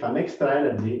will give an extra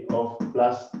energy of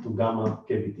plus 2 gamma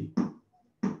kVt.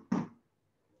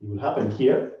 It will happen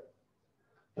here,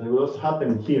 and it will also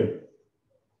happen here,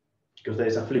 because there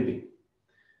is a flipping.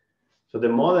 So the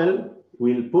model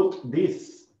will put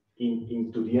this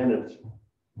into the energy.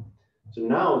 So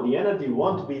now the energy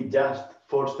won't be just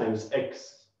force times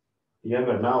x.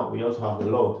 Remember, now we also have the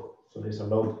load. So there's a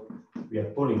load we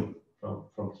are pulling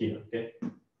from here, okay?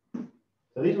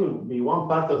 So this will be one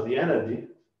part of the energy,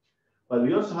 but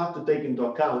we also have to take into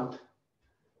account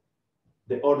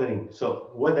the ordering.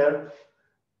 So whether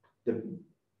the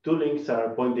 2 links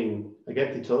are pointing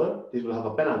against each other, this will have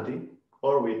a penalty,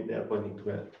 or they are pointing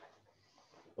together.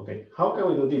 Okay, how can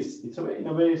we do this? It's in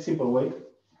a very simple way.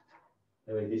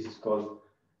 This is called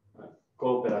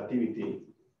cooperativity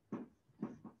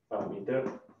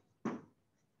parameter.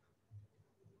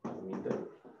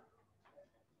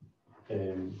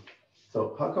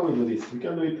 So how can we do this? We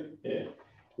can do it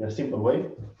in a simple way,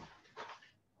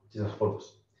 which is as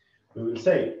follows. We will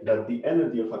say that the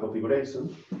energy of a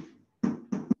configuration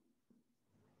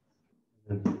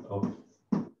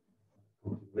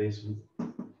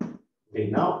Okay,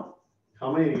 now,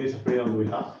 how many degrees of freedom do we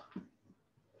have?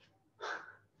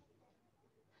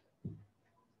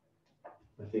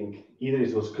 I think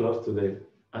Idris was close to the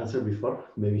answer before.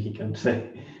 Maybe he can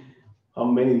say how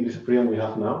many degrees of freedom we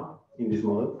have now in this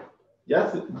model.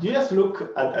 Just look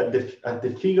at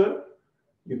the figure.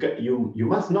 You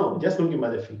must know. Just looking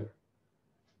at the figure,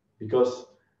 because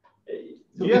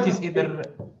so it is either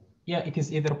it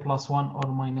is either +1 or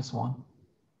 -1.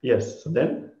 Yes. So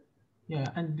then. Yeah,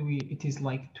 and it is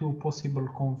like 2 possible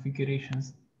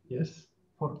configurations. Yes.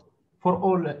 For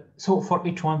all, so for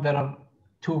each one there are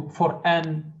 2 for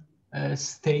n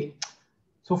state.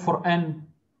 So for n,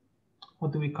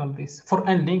 what do we call this? For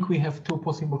n link we have 2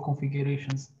 possible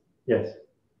configurations. Yes.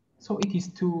 So it is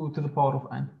 2 to the power of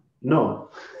n. No.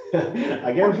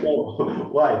 Again, no.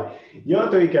 Why? You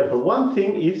have to be careful. One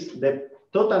thing is the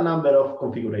total number of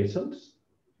configurations.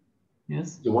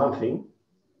 Yes. The one thing.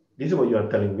 This is what you are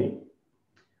telling me.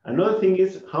 Another thing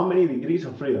is how many degrees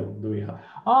of freedom do we have?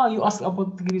 You asked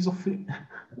about degrees of freedom.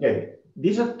 Okay,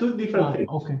 these are 2 different things.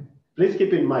 Okay. Please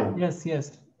keep in mind. Yes.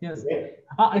 Okay.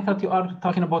 I thought you are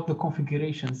talking about the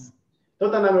configurations.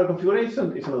 Total number of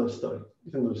configurations is another story.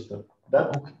 It's another story.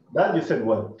 That you said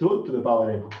well, 2 to the power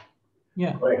n.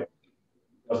 Yeah. Correct.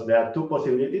 Because there are 2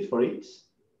 possibilities for each,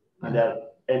 and there are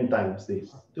n times this.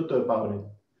 2 to the power n.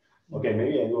 Okay,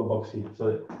 maybe I do a box here. So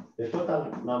the total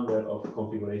number of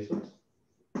configurations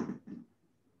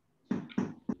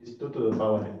is 2 to the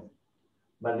power n.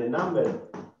 But the number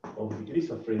of degrees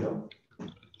of freedom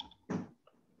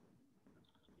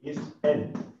is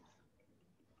n.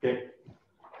 Okay.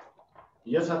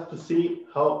 You just have to see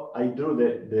how I drew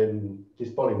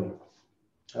this polymer.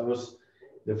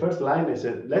 The first line is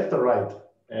left or right,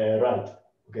 right.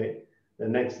 Okay. The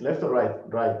next left or right,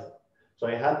 right. So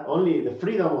I had only the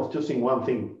freedom of choosing one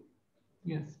thing.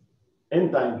 Yes.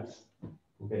 N times.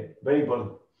 Okay, very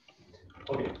important.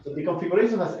 Okay, so the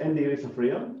configuration has n degrees of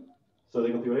freedom. So the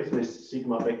configuration is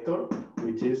sigma vector,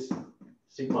 which is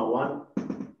sigma 1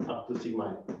 up to sigma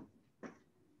n.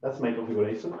 That's my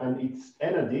configuration. And its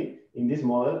energy in this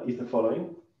model is the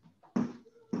following.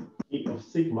 E of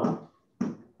sigma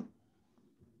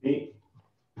B.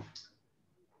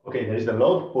 Okay, there is the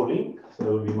load pulling. So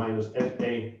there will be minus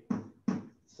FA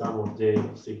sum of J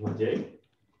of sigma J.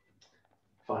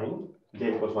 Fine.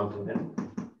 J equals 1 to n.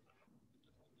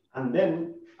 And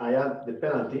then I add the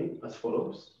penalty as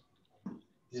follows.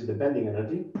 This is the bending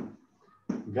energy.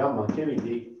 Gamma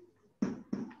kVt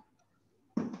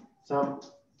sum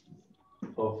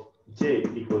of J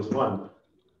equals 1.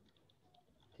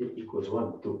 J equals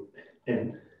 1 to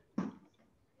n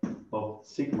of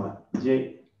sigma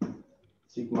J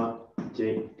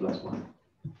plus 1.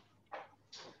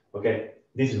 Okay,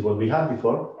 this is what we had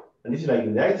before. And this is like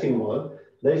in the icing model.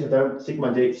 There is a term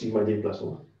sigma J plus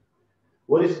 1.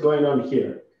 What is going on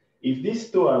here? If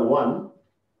these 2 are 1,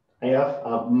 I have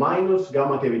a minus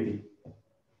gamma kVt.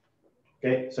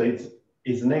 Okay, so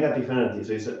it's negative energy.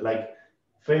 So it's like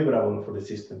favorable for the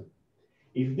system.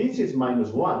 If this is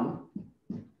 -1,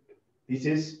 this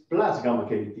is plus gamma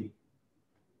KBT.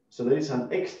 So there is an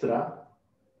extra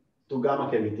to gamma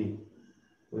KBT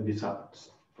when this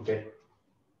happens. Okay.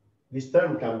 This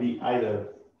term can be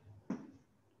either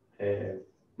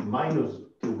minus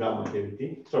 2 gamma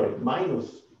KBT, sorry,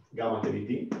 minus gamma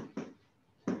KBT.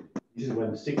 This is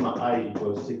when sigma I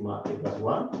equals sigma I plus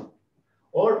 1.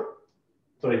 Or,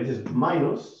 sorry, this is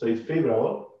minus, so it's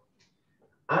favorable.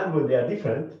 And when they are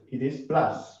different, it is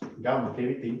plus gamma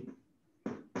KBT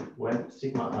when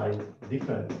sigma I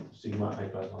different to sigma I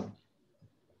plus 1.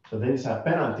 So there is a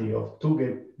penalty of 2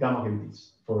 gamma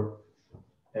KBTs for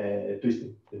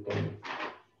twisting the polymer.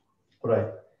 All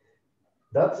right,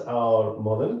 that's our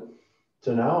model.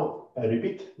 So now I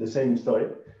repeat the same story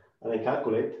and I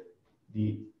calculate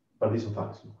the partition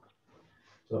function.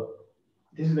 So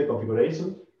this is the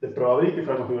configuration. The probability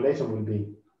for a configuration will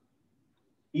be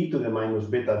e to the minus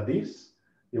beta this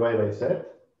divided by z.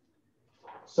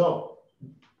 So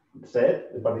z,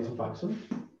 the partition function,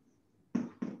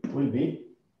 will be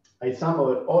I sum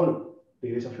over all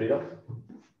degrees of freedom.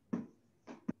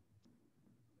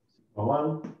 Sigma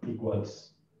 1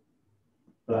 equals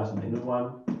plus minus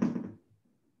 1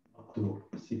 up to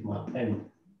sigma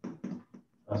n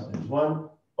plus minus 1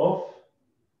 of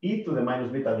e to the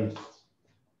minus beta this.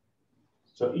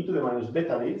 So e to the minus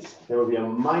beta this, there will be a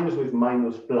minus with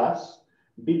minus plus.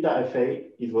 Beta FA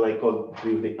is what I call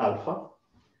the alpha.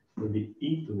 Will be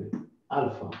e to the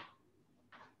alpha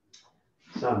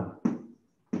sum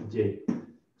j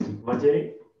sigma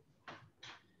j.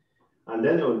 And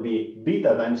then there will be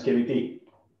beta times KBT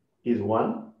is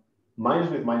 1.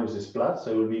 Minus with minus is plus.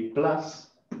 So it will be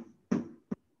plus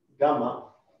gamma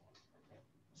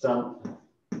sum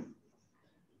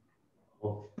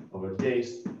of over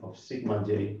j's of sigma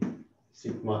j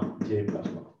plus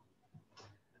 1.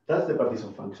 That's the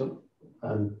partition function.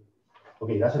 And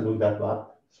okay, it doesn't look that bad.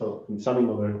 So I'm summing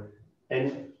over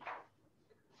n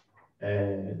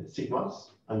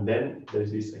sigmas, and then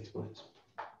there's this exponent.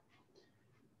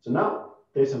 So now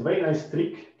there's a very nice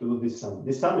trick to do this sum.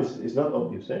 This sum is not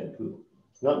obvious,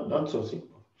 it's not so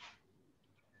simple.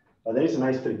 But there is a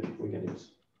nice trick we can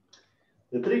use.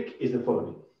 The trick is the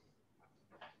following.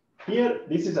 Here,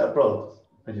 this is a product,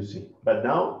 as you see. But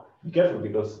now, be careful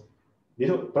because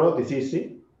this product is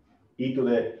easy. E to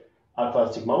the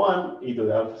alpha sigma 1, e to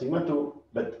the alpha sigma 2.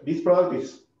 But this product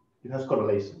it has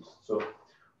correlations. So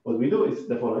what we do is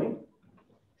the following.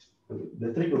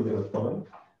 The trick will be the following.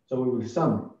 So we will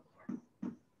sum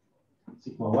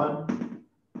sigma 1,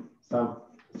 sum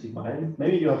sigma n.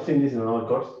 Maybe you have seen this in another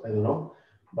course, I don't know.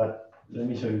 But let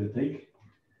me show you the trick.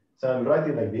 So I'll write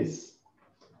it like this.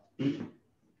 E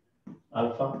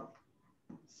alpha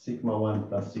sigma 1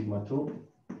 plus sigma 2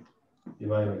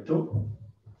 divided by 2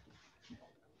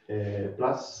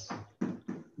 plus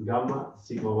gamma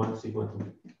sigma 1 sigma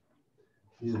 2.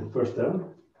 This is the first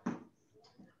term.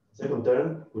 Second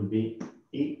term will be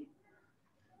E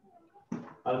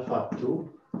alpha 2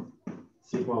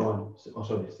 sigma 1, oh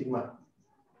sorry, sigma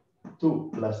 2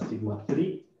 plus sigma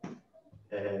 3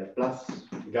 plus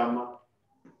gamma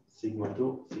sigma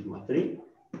 2 sigma 3.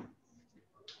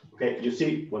 Okay, you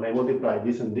see when I multiply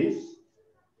this and this,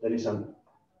 there is an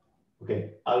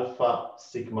alpha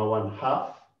sigma 1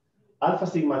 half, alpha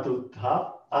sigma 2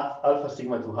 half, alpha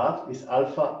sigma 2 half is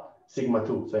alpha sigma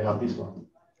 2. So I have this one.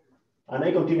 And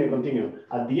I continue.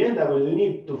 At the end, I will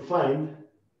need to find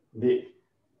the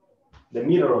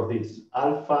mirror of this,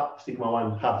 alpha sigma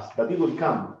 1 halves. But it will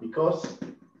come because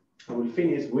I will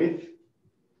finish with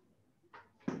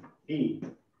E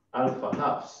alpha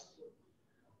halves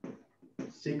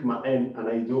sigma n, and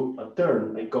I do a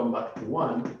turn, I come back to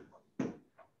 1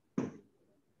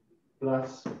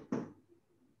 plus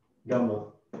gamma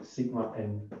sigma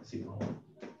n sigma 1.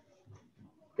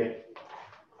 Okay.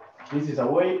 This is a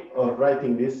way of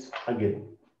writing this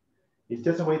again. It's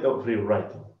just a way of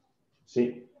rewriting.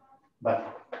 See?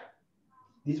 But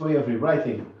this way of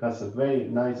rewriting has a very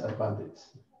nice advantage.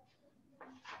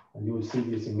 And you will see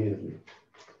this immediately.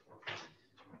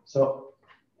 So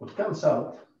what comes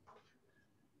out,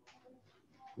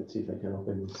 let's see if I can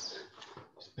open this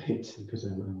page because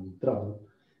I'm in trouble.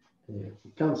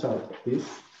 What comes out of this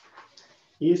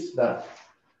is that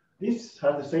this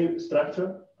has the same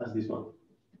structure as this one,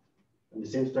 and the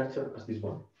same structure as this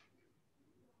one.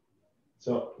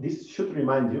 So this should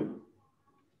remind you,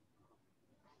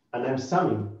 and I'm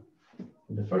summing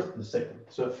the first and the second.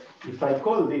 So if I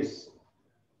call this,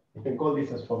 I can call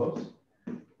this as follows: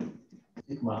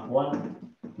 sigma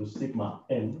 1 to sigma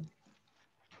n.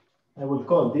 I will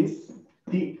call this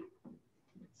T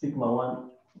sigma 1,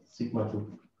 sigma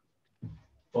 2.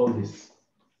 All this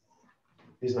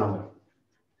this number.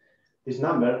 This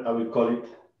number, I will call it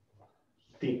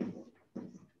T,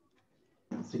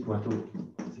 sigma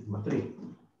 2, sigma 3.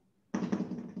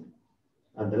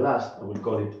 And the last, I will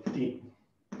call it T,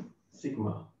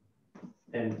 sigma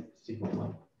n, sigma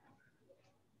 1.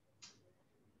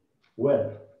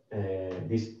 Where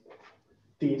this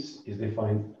T's is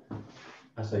defined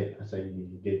as I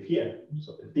gave here.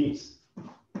 So the T's,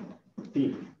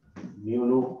 T, mu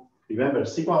nu. Remember,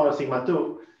 sigma 1, sigma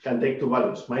 2 can take two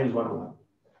values, minus 1 and 1.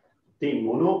 T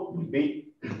mu nu will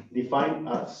be defined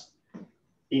as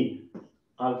E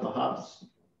alpha halves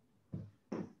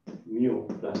mu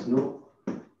plus nu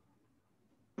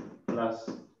plus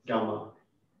gamma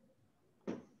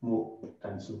mu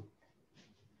times nu.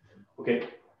 Okay,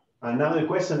 and now the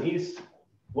question is,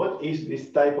 what is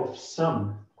this type of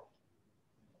sum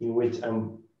in which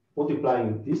I'm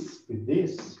multiplying this with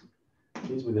this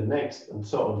with the next, and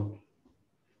so on?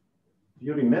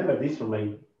 You remember this from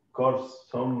my course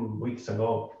some weeks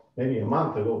ago, maybe a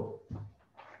month ago.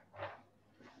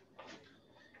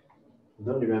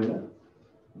 Don't remember,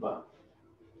 but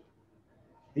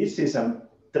this is a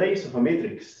trace of a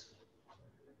matrix.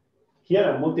 Here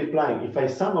I'm multiplying. If I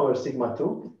sum over sigma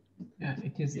 2, yeah,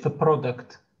 it is the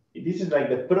product. This is like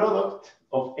the product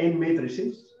of n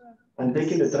matrices and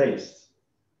taking the trace.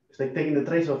 It's like taking the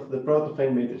trace of the product of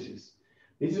n matrices.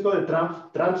 This is called a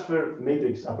transfer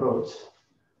matrix approach.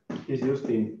 It's used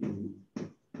in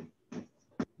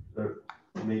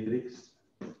matrix.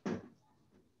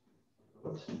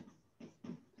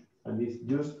 And it's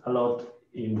used a lot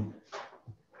in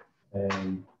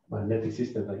magnetic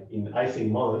systems, like in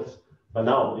icing models. But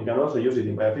now you can also use it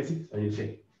in biophysics, as you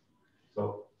see.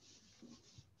 So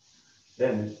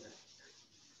then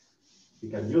we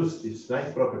can use this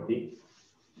nice property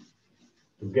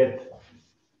to get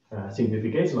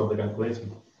simplification of the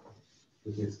calculation,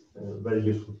 which is very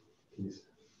useful in this.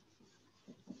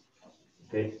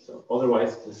 Okay, so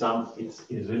otherwise the sum is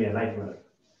really a nightmare.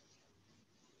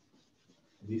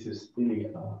 This is really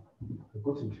a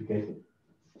good simplification.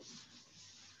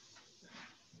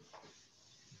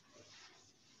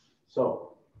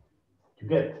 So you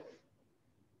get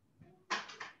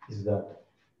is that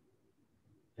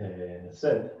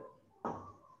Z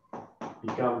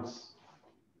becomes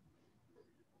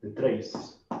the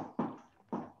trace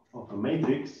of a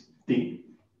matrix T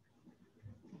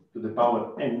to the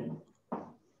power n.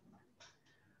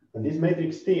 And this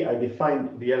matrix T, I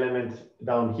defined the element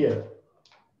down here,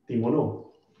 T mu nu.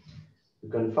 You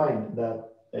can find that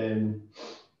the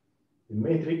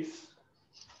matrix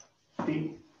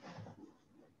T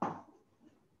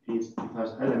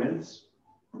has elements.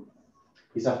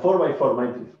 It's a 4x4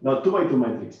 matrix, not 2x2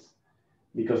 matrix,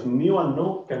 because mu and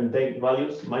nu can take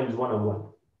values minus 1 and 1.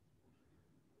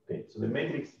 Okay, so the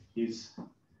matrix is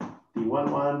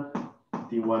T11,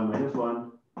 T1 minus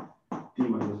 1, T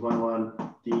minus 1,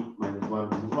 1, T minus 1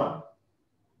 minus 1.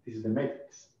 This is the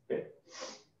matrix. Okay,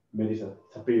 matrix is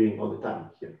appearing all the time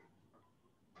here.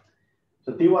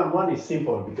 So T11 is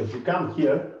simple because you come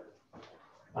here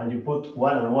and you put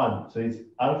 1 and 1. So it's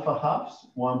alpha halves,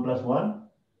 1 plus 1.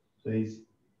 So it's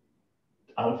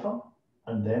alpha,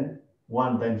 and then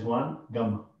 1 times 1,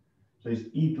 gamma. So it's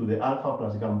e to the alpha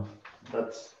plus gamma.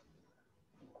 That's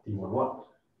T11.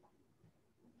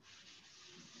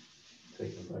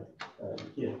 Second right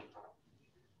here.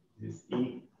 This is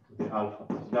e to the alpha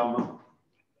plus gamma.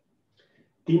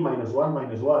 T minus 1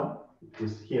 minus 1, which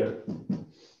is here,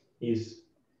 is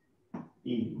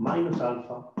e minus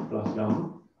alpha plus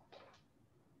gamma.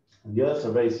 And the others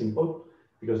are very simple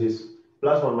because it's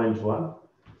plus 1 minus 1.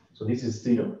 So this is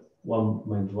 0, 1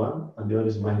 minus 1, and the other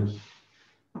is minus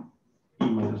e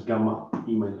minus gamma,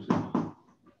 e minus gamma.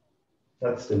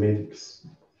 That's the matrix.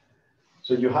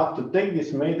 So you have to take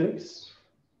this matrix,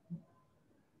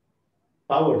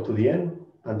 power to the n,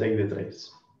 and take the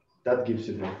trace. That gives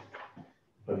you the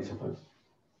participants.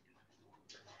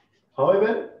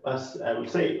 However, as I will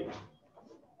say,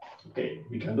 okay,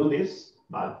 we can do this,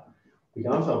 but we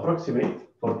can also approximate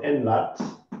for n large.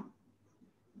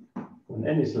 When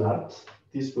n is large,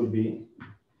 this will be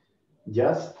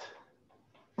just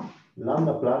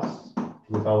lambda plus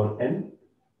to the power n,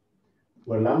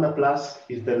 where lambda plus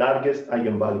is the largest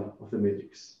eigenvalue of the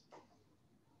matrix.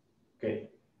 Okay,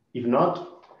 if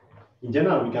not, in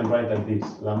general, we can write like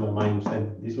this, lambda minus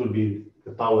n. This will be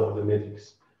the power of the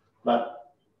matrix.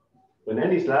 But when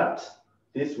n is large,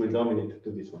 this will dominate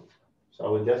to this one. So I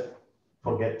will just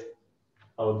forget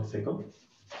about the second.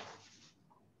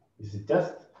 This is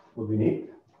just what we need.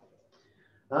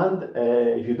 And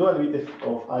if you do a bit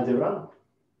of algebra,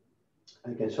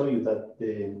 I can show you that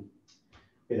the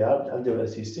algebra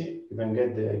is easy. You can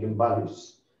get the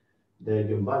eigenvalues. the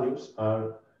eigenvalues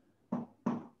are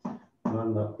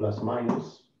lambda plus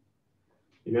minus.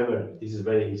 Remember, this is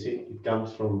very easy. It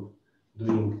comes from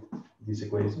doing this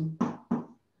equation,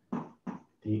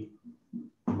 T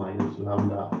minus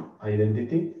lambda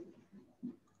identity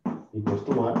equals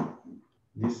to 1.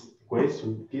 This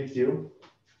equation gives you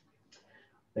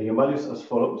the eigenvalues as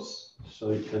follows. So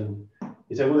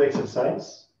it's a good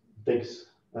exercise. It takes,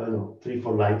 I don't know,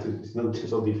 3-4 lines. It's not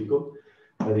so difficult,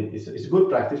 but it's good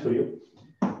practice for you.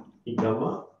 E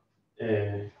gamma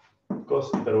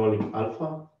cos hyperbolic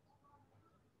alpha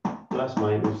plus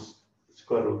minus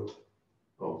square root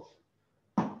of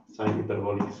sine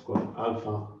hyperbolic square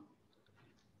alpha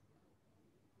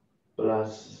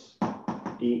plus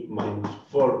E minus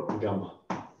 4 gamma.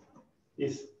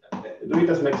 Do it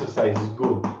as an exercise, it's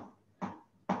good.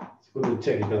 It's good to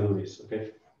check you can do this,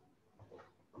 okay?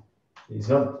 It's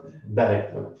not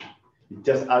direct, no? It's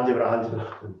just algebra,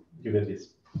 you get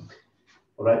this.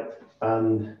 All right,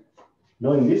 and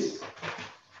knowing this,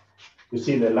 you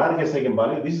see the largest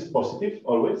eigenvalue, this is positive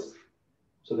always.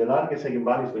 So the largest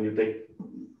eigenvalue is when you take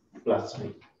plus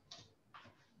sign.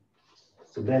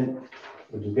 So then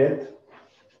what you get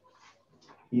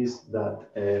is that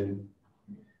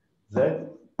Z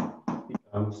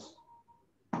becomes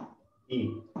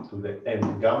E to the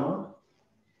n gamma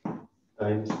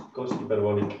times cos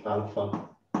hyperbolic alpha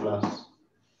plus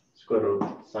square root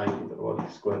sine hyperbolic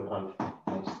square alpha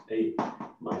plus A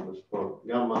minus 4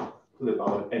 gamma to the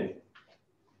power n.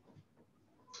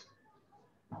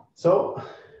 So,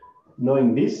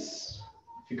 knowing this,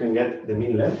 you can get the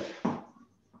mean length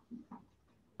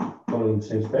following the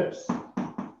same steps.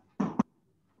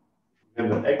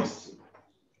 Remember, x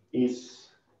is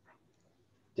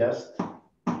just,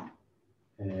 I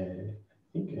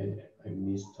think I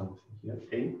missed something here,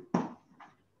 A,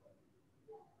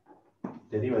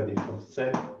 derivative of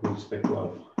z with respect to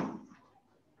alpha.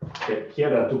 Okay,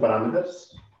 here are two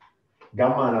parameters,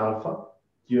 gamma and alpha.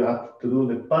 You have to do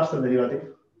the partial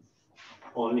derivative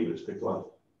only with respect to alpha.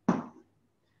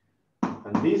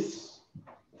 And this,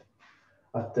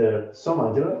 after some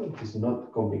algebra, it is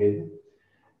not complicated.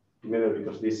 Remember,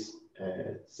 because this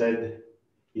z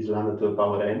is lambda to the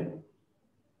power n.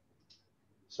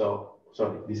 So,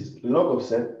 sorry, this is log of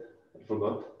z, I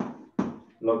forgot,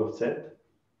 log of z.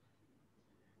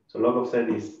 So log of z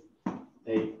is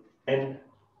a n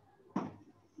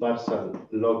partial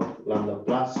log lambda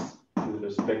plus with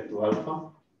respect to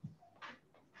alpha.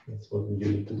 That's what you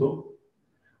need to do.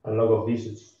 And log of this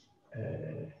is,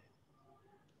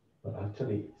 but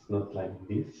actually it's not like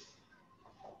this.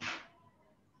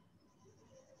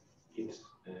 It's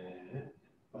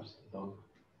partial log.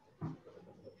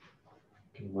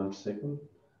 Okay, 1 second.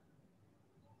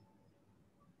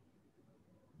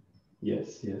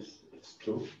 Yes, it's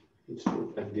true. It's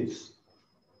true like this.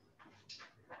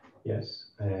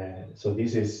 Yes. So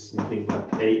this is nothing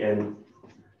but an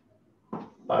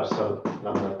partial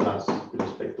lambda plus with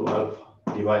respect to alpha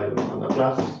divided by lambda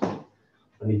plus.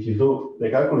 And if you do the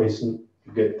calculation,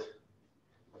 you get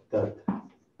that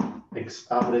x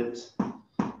average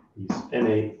is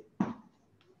NA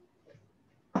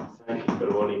sine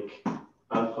hyperbolic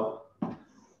alpha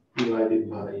divided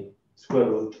by square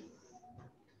root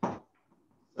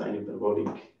sine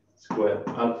hyperbolic square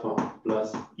alpha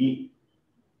plus E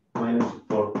minus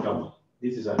 4 gamma.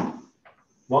 This is a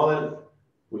model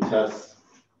which has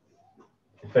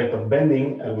effect of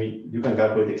bending, and you can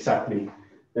calculate exactly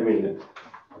the mean length,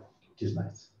 which is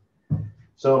nice.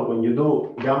 So when you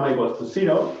do gamma equals to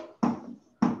 0,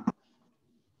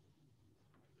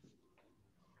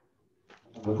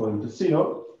 we're going to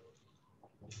 0,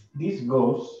 this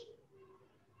goes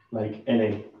like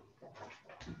NA.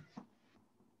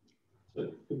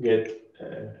 So you get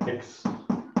x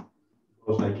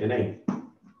goes like NA.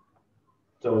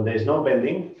 So when there is no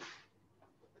bending,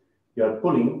 you are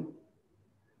pulling,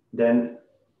 then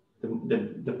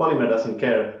the polymer doesn't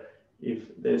care if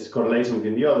there's correlation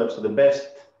between the other. So the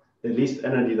least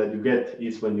energy that you get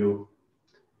is when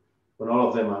all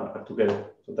of them are together.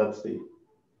 So that's the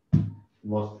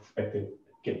most expected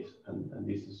case, and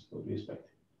this is what we expect,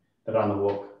 the random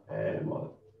walk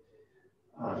model.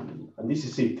 And this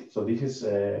is it. So this is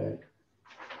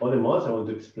all the models I want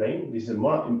to explain. This is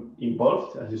more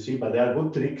involved, as you see, but there are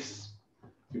good tricks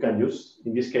you can use.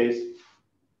 In this case,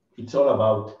 it's all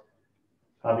about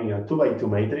having a 2x2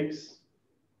 matrix,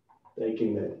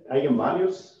 taking the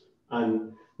eigenvalues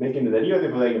and making the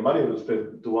derivative of the eigenvalue with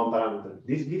respect to one parameter.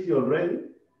 This gives you already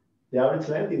the average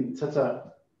length in such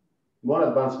a more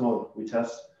advanced model, which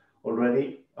has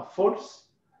already a force,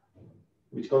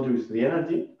 which contributes to the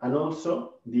energy, and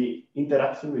also the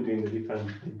interaction between the different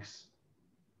things.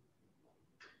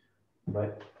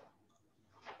 Right.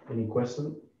 Any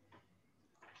question?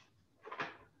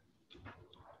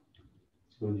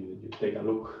 So you take a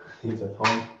look. It's at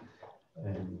home,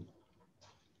 and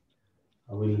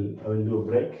I will do a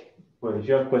break. Well, if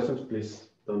you have questions, please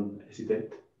don't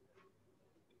hesitate.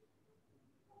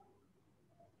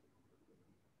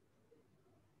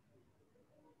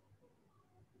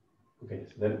 Okay,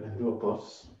 so then I do a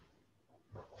pause,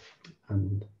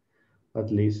 and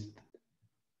at least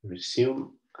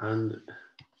resume, and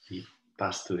we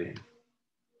pass to the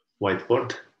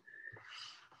whiteboard.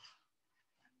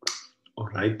 All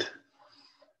right.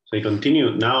 So I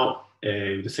continue now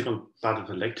the second part of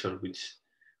the lecture, which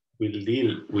will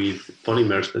deal with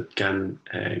polymers that can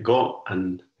go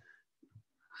and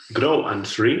grow and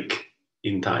shrink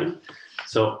in time.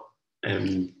 So,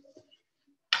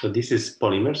 so this is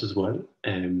polymers as well.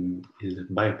 Is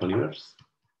biopolymers.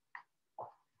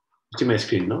 See my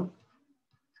screen, no?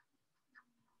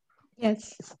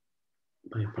 Yes.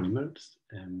 Biopolymers.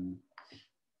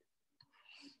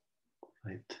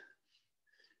 Right.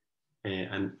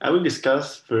 And I will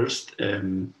discuss first.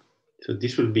 So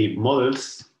this will be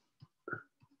models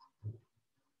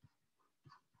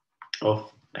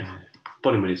of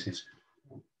polymerization.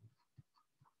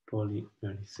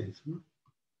 Polymerization.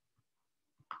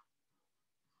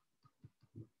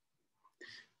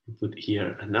 Put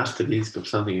here an asterisk of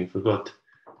something I forgot.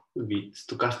 It would be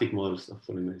stochastic models of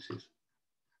polymerization.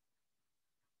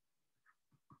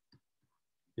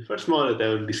 The first model that I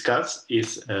will discuss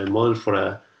is a model for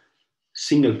a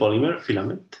single polymer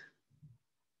filament.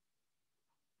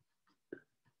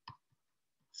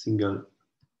 Single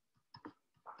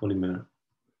polymer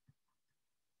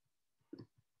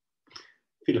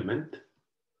filament.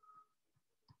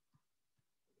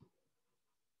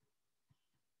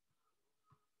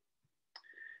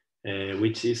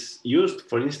 Which is used,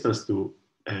 for instance, to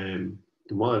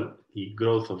model the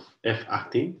growth of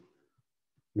F-actin.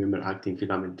 Remember actin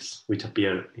filaments, which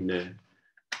appear in the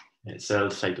cell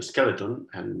cytoskeleton,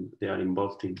 and they are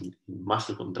involved in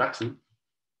muscle contraction.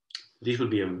 This will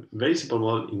be a very simple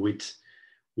model in which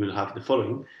we will have the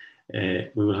following.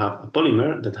 We will have a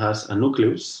polymer that has a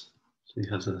nucleus. So it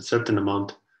has a certain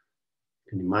amount.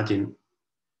 You can imagine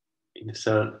in a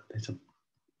cell, there's a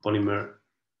polymer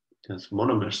that has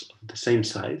monomers of the same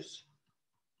size.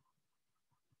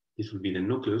 This will be the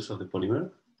nucleus of the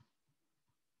polymer,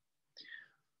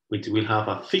 which will have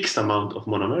a fixed amount of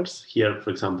monomers. Here, for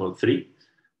example, 3.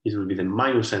 This will be the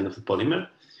minus end of the polymer.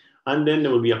 And then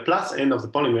there will be a plus end of the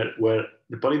polymer where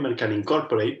the polymer can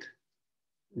incorporate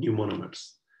new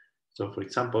monomers. So for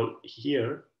example,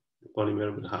 here, the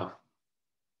polymer will have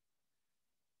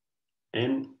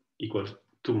N equals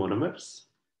 2 monomers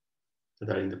that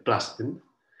are in the plus end.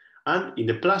 And in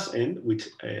the plus end, which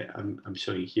I'm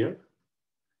showing here,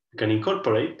 you can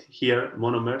incorporate here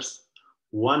monomers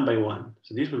 1 by 1.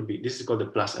 So this is called the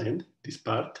plus end, this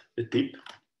part, the tip.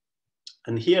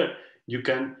 And here you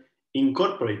can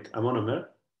incorporate a monomer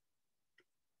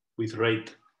with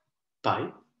rate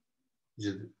pi.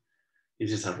 This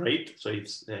is a rate, so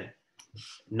it's the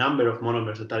number of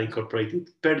monomers that are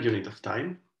incorporated per unit of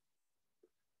time.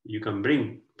 You can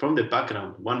bring from the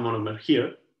background one monomer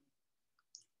here,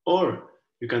 or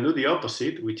you can do the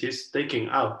opposite, which is taking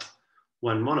out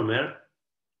one monomer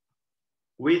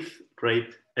with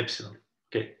rate epsilon.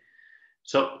 Okay,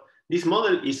 so this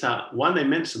model is a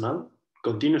one-dimensional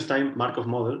continuous time Markov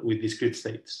model with discrete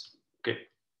states. Okay,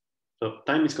 so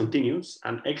time is continuous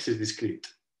and x is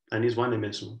discrete and is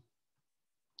one-dimensional.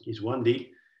 It's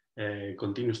 1D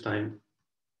continuous time.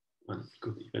 Well,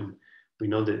 even we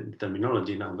know the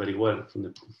terminology now very well from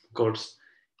the course.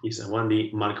 Is a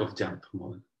 1D Markov jump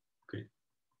model. Okay,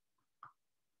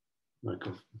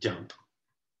 Markov jump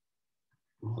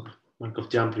model. Markov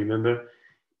jump, remember,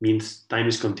 means time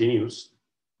is continuous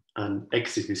and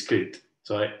x is discrete.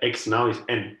 So x now is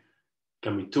n.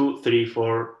 Can be 2, 3,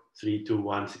 4, 3, 2,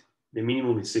 1. The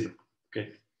minimum is 0.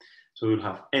 Okay, so we'll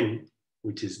have n,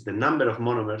 which is the number of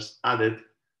monomers added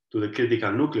to the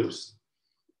critical nucleus.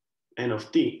 N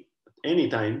of t at any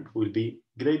time will be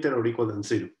greater or equal than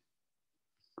 0.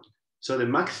 So the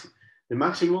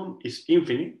maximum is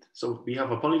infinite. So we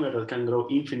have a polymer that can grow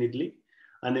infinitely,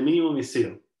 and the minimum is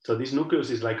 0. So this nucleus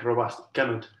is like robust, it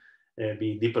cannot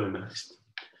be depolymerized.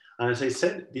 And as I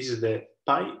said, this is the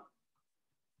pi,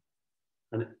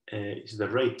 and it's the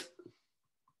rate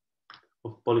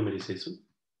of polymerization.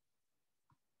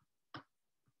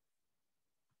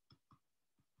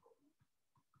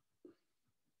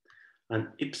 And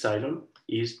epsilon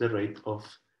is the rate of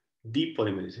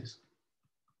depolymerization.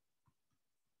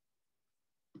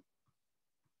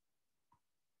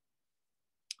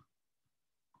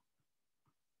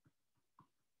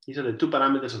 These are the two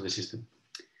parameters of the system.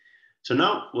 So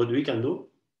now what we can do,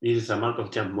 this is a Markov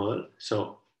jump model.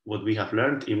 So what we have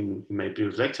learned in my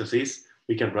previous lectures is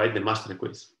we can write the master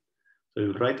equation. So we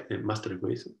will write the master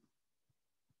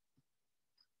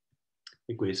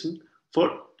equation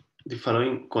for the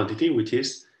following quantity, which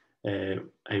is, I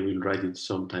will write it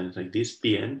sometimes like this,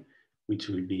 Pn, which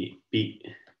will be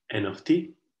Pn of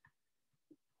t.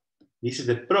 This is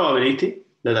the probability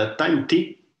that at time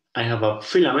t, I have a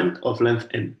filament of length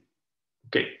n.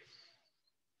 Okay.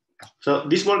 So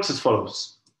this works as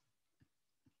follows.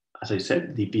 As I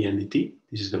said, dp and dt,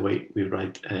 this is the way we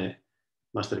write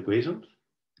master equations,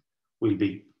 will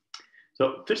be.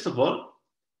 So first of all,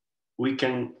 we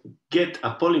can get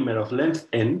a polymer of length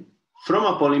n from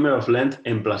a polymer of length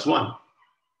n plus 1.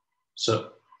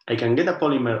 So I can get a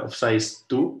polymer of size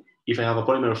 2 if I have a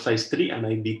polymer of size 3 and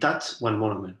I detach one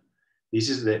monomer. This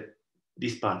is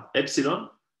this part, epsilon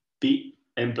p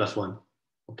n plus 1.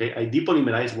 Okay, I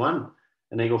depolymerize 1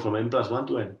 and I go from n plus 1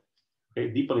 to n.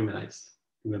 Okay, depolymerize,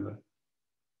 remember.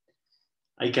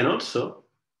 I can also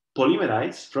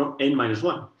polymerize from n minus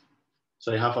 1.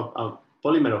 So I have a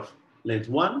polymer of length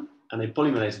 1 and I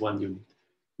polymerize 1 unit.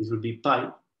 This will be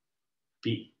pi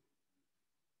p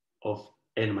of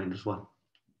n minus 1.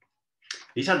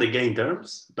 These are the gain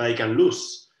terms, but I can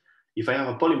lose. If I have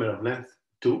a polymer of length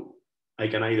 2, I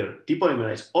can either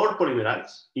depolymerize or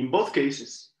polymerize. In both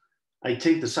cases, I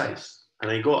change the size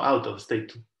and I go out of state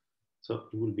 2. So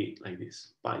it will be like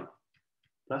this, pi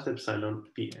plus epsilon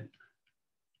pn.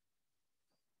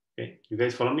 Okay, you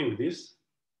guys follow me with this?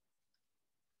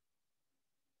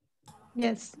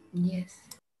 Yes. Yes.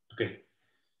 Okay,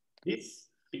 this,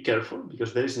 be careful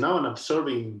because there is now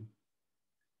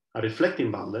a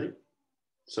reflecting boundary.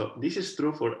 So this is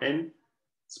true for n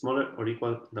smaller or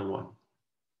equal than 1.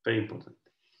 Very important.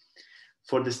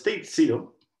 For the state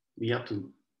 0, we have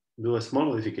to do a small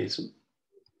modification.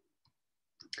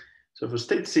 So for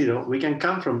state 0, we can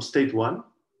come from state 1.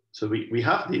 So we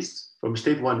have this. From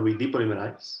state 1, we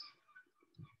depolymerize.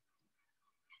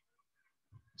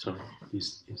 So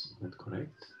this is not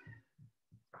correct.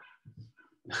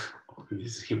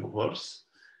 This is even worse.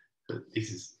 So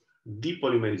this is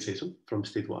depolymerization from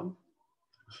state 1.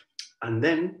 And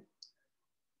then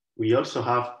we also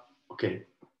have, okay,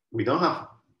 we don't have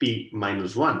p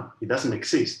minus 1. It doesn't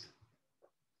exist.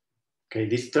 Okay,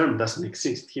 this term doesn't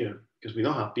exist here because we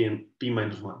don't have p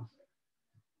minus 1.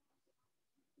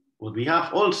 What we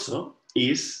have also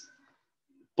is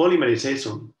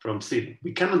polymerization from 0.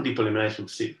 We cannot depolymerize from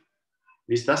 0.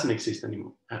 This doesn't exist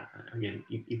anymore. Again,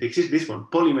 it exists this one,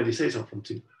 polymerization from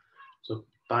 0. So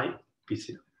pi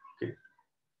p0. Okay.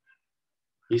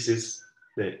 This is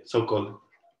the so-called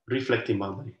reflecting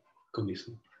boundary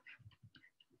condition.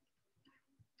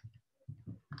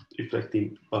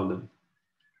 Reflecting boundary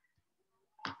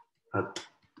at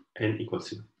n equals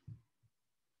 0.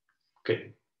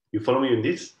 Okay, you follow me in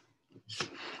this?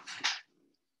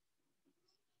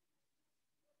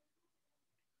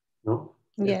 No?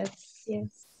 Yes.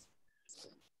 Yes.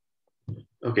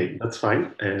 Okay, that's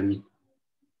fine.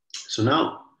 So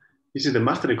now this is the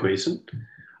master equation.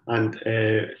 And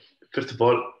first of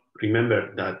all,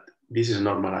 remember that this is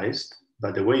normalized,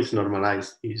 but the way it's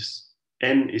normalized is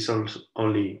n is also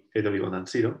only greater or equal than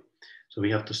 0. So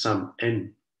we have to sum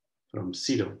n from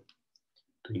 0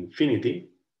 to infinity.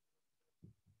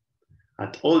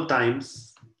 At all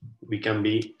times, we can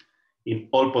be in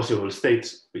all possible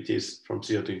states, which is from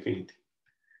 0 to infinity.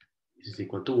 This is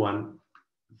equal to 1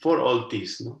 for all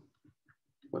t's, no?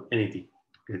 For any t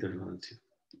greater or equal than 0.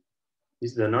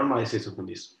 This is the normalization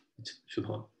condition, which should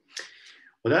hold.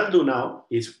 What I'll do now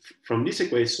is from this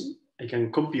equation, I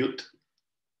can compute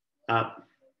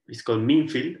it's called mean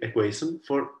field equation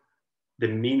for the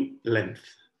mean length.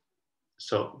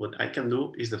 So what I can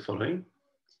do is the following.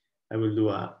 I will do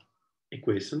a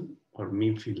equation or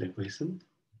mean field equation.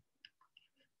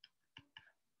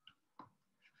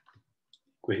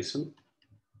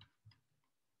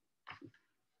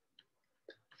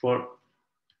 For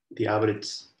the average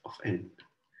of n.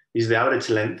 This is the average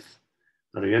length.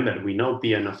 Now remember, we know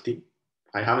Pn of t.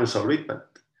 I haven't solved it, but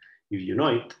if you know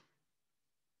it,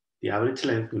 the average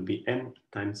length will be n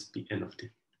times Pn of t.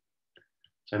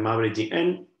 So I'm averaging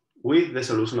n with the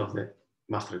solution of the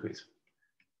master equation.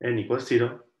 N equals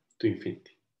 0 to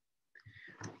infinity.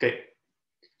 Okay,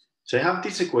 so I have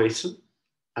this equation,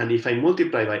 and if I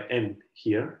multiply by n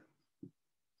here,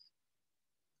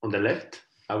 on the left,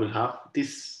 I will have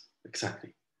this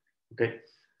exactly. Okay,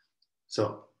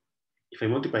 so if I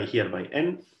multiply here by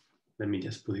n, let me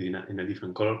just put it in a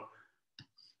different color.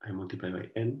 I multiply by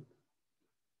n,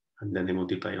 and then I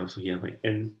multiply also here by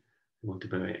n, I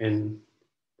multiply by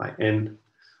n,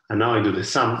 And now I do the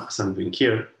sum, as I'm doing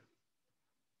here.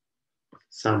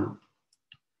 Sum,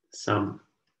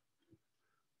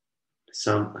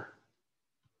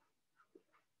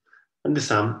 and the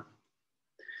sum.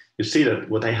 You see that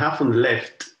what I have on the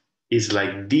left is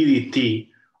like ddt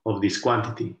of this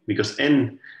quantity, because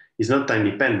n is not time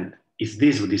dependent. It's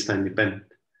this with this time dependent.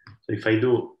 So if I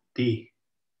do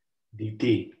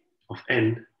dt of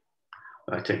n,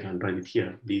 actually I can write it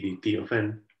here, ddt of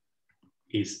n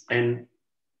is n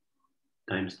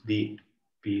times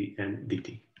dpn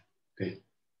dt. Okay.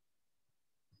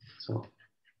 So,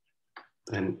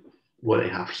 and what I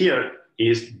have here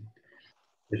is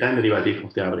the time derivative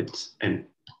of the average n.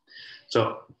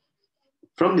 So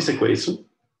from this equation,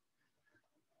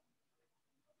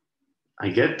 I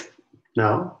get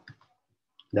now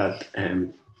that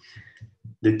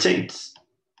the change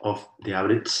of the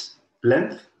average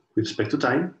length with respect to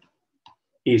time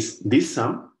is this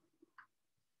sum,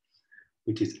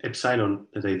 which is epsilon,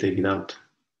 as I take it out,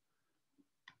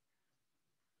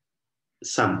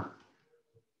 sum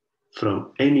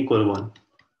from n equal 1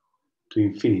 to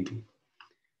infinity.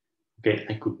 Okay,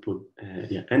 I could put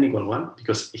n equal 1,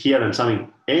 because here I'm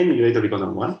summing n greater or equal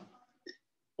than 1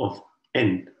 of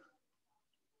n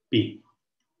p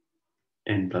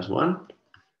n plus 1.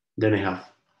 Then I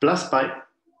have plus pi,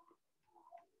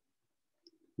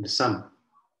 the sum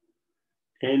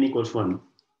n equals 1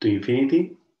 to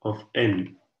infinity of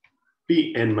n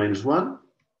p n minus 1.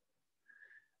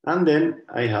 And then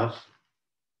I have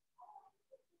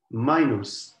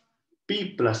minus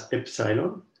p plus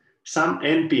epsilon sum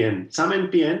npn. Sum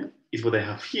npn is what I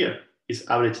have here, is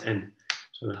average n.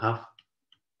 So I have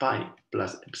pi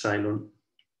plus epsilon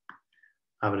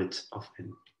average of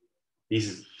n. This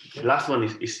is the last one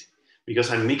is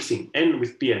because I'm mixing n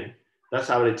with pn. That's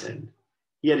average n.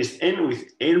 Here is n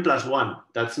with n plus 1.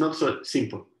 That's not so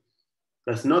simple.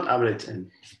 That's not average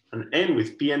n. And n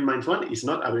with pn minus 1 is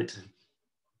not average n.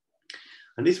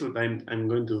 And this is what I'm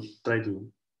going to try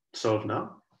to solve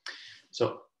now.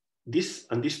 So this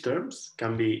and these terms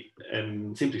can be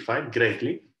simplified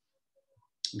greatly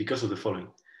because of the following.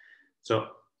 So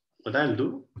what I'll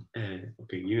do,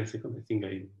 okay, give me a second. I think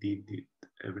I did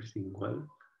everything well.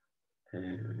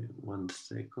 1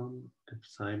 second,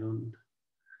 epsilon.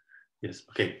 Yes,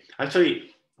 okay.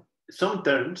 Actually, some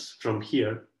terms from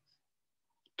here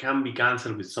can be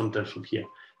canceled with some terms from here.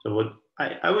 So what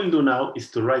I will do now is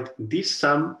to write this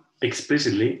sum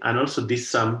explicitly and also this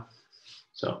sum.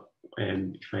 So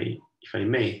if I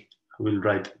may, I will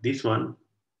write this one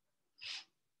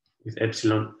with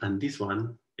epsilon and this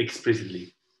one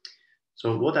explicitly.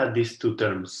 So what are these two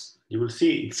terms? You will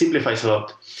see it simplifies a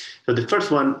lot. So the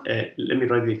first one, let me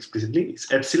write it explicitly,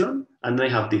 it's epsilon, and then I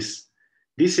have this.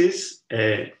 This is,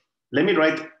 let me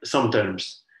write some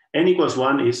terms. N equals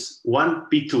 1 is 1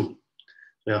 P2. So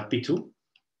we have P2.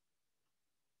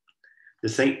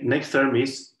 The next term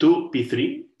is 2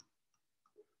 P3.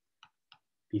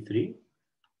 P3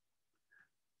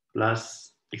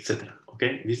 plus etc.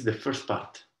 Okay, this is the first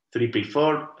part. 3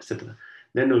 P4, etc.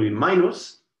 Then there will be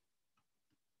minus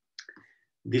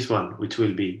this one, which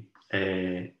will be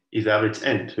is the average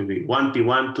n. So it will be 1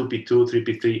 P1, 2 P2, 3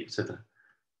 P3, etc.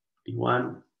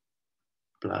 P1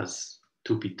 plus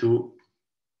 2 P2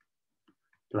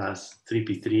 plus 3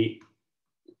 P3,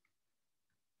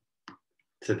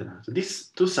 etc. So these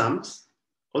two sums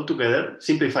altogether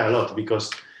simplify a lot because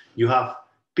you have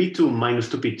P2 minus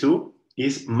 2P2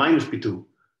 is minus P2.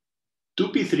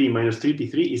 2P3 minus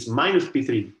 3P3 is minus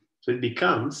P3. So it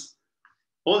becomes,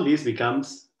 all this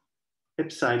becomes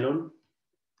epsilon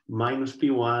minus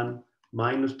P1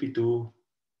 minus P2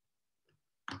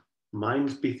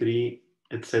 minus P3,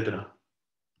 etc.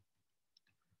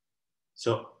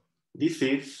 So this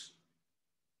is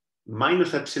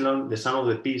minus epsilon, the sum of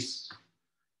the p's.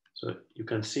 So you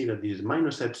can see that this is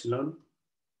minus epsilon,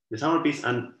 the sum of p's,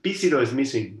 and P0 is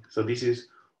missing. So this is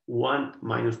 1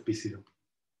 minus P0.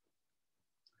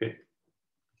 Okay.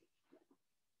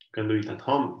 You can do it at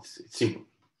home, it's simple.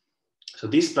 So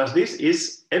this plus this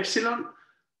is epsilon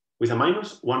with a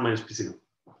minus, 1 minus P0.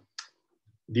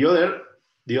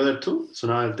 The other two, so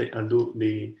now I'll do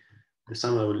the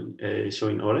sum I will show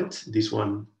in orange, this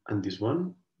one and this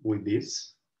one with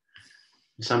this.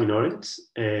 The sum in orange,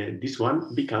 this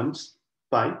one becomes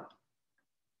pi,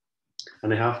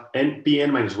 and I have n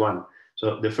Pn minus 1.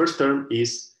 So the first term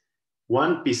is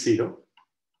 1 P0.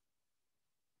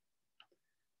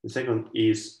 The second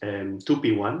is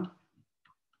 2P1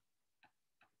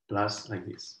 plus like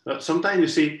this. Sometimes you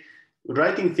see,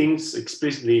 writing things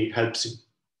explicitly helps you.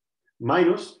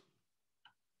 Minus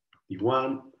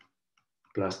P1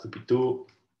 plus 2P2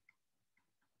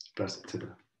 plus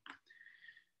etc.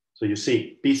 So you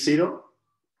see P0,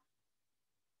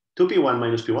 2P1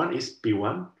 minus P1 is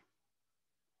P1.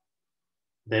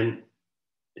 Then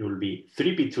it will be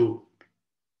 3P2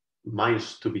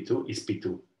 minus 2P2 is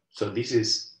P2. So this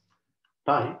is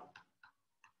pi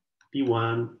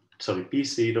P1, sorry,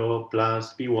 P0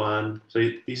 plus P1. So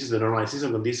this is the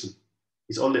normalization condition.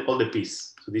 It's all the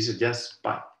P's. So this is just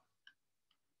pi.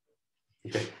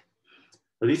 Okay.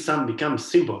 So this sum becomes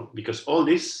simple because all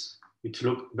this, which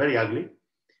look very ugly,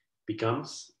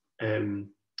 becomes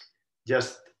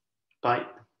just pi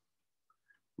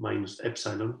minus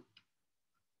epsilon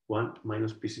 1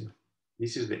 minus P0.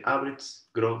 This is the average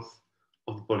growth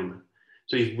of the polymer.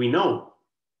 So if we know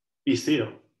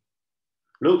P0,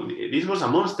 look, this was a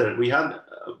monster. We had a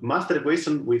master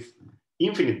equation with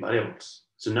infinite variables.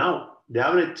 So now the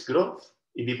average growth,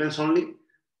 it depends only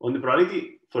on the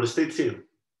probability for state 0.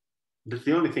 That's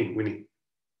the only thing we need.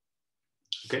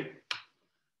 Okay.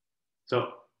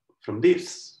 So from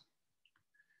this,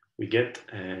 we get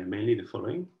mainly the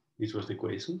following. This was the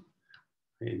equation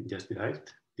I just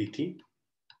derived. dt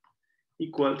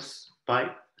equals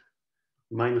pi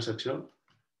minus epsilon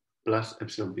plus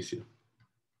epsilon P0.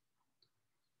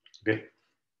 Okay,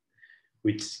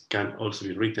 which can also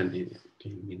be written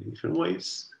in different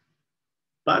ways.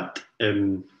 But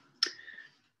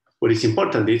what is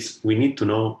important is we need to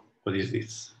know what is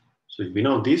this. So if we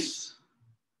know this,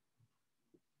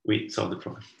 we solve the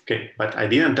problem. Okay, but I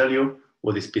didn't tell you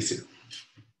what is P0.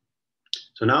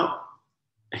 So now,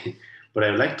 what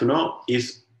I would like to know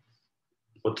is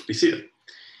what's P0.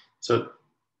 So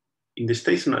in the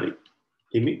stationary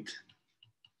limit,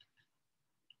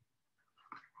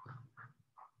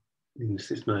 give me a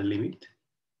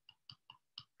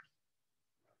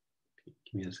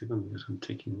second because I'm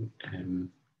taking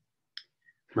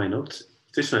my notes.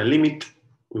 Stationary limit,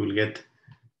 we will get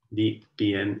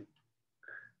dPn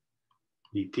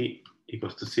dt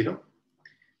equals to 0.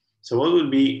 So what will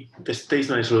be the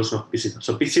stationary solution of P0?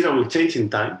 So P0 will change in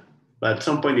time, but at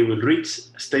some point it will reach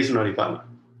a stationary value.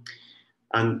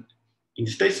 And in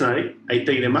the stationary, I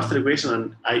take the master equation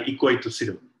and I equate to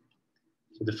 0.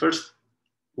 So the first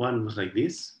one was like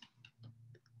this,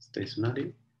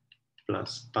 stationary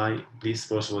plus pi. This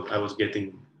was what I was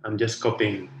getting. I'm just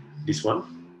copying this one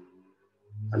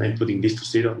and I'm putting this to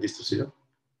 0, this to 0.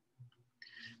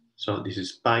 So this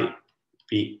is pi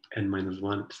Pn minus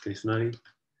 1 stationary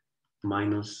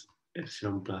minus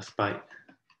epsilon plus pi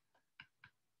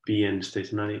Pn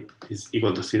stationary is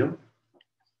equal to 0.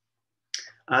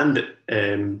 And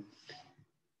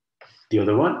the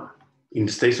other one, in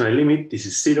the stationary limit, this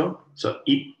is 0. So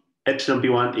epsilon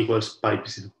P1 equals pi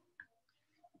P0.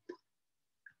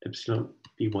 Epsilon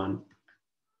P1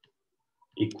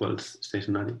 equals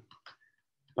stationary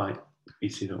pi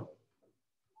P0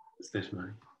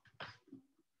 stationary.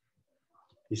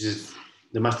 This is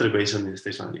the master equation in the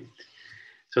stationary limit.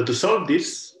 So to solve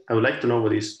this, I would like to know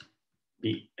what is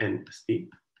PNST.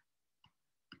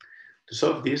 To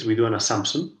solve this, we do an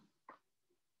assumption.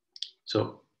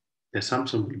 So the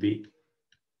assumption will be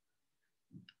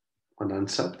one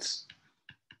ansatz.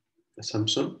 The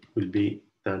assumption will be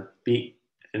that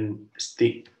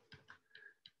PNST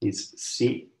is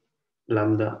C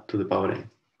lambda to the power n.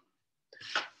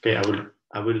 Okay,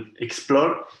 I will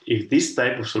explore if this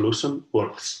type of solution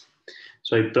works.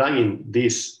 So I plug in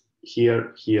this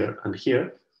here, here, and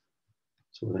here.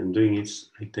 So what I'm doing is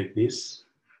I take this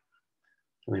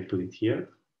and I put it here,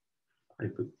 I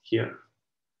put it here,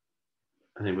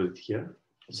 and I put it here.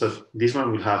 So this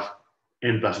one will have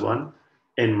n plus 1,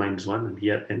 n minus 1, and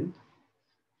here n.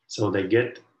 So what I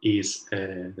get is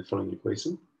the following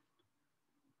equation.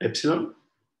 Epsilon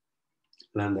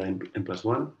lambda n plus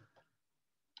 1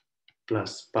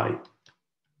 plus pi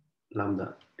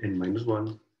lambda n minus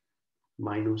 1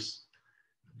 minus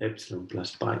epsilon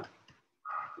plus pi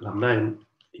lambda n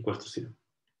equals to 0.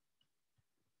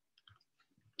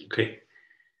 Okay,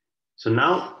 so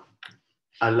now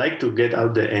I like to get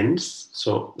out the n's.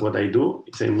 So what I do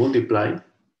is I multiply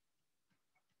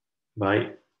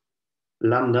by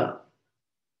lambda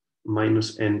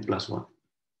minus n plus 1.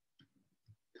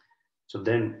 So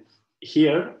then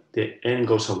here the n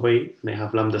goes away and I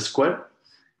have lambda squared.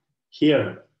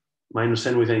 Here minus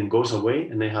n with n goes away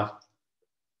and I have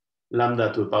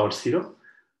lambda to the power 0.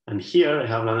 And here I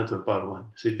have lambda to the power 1.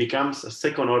 So it becomes a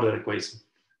second order equation.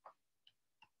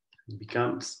 It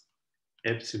becomes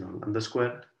epsilon lambda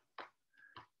squared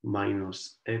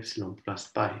minus epsilon plus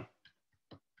pi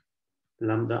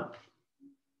lambda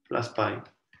plus pi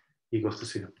equals to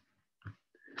 0.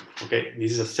 Okay,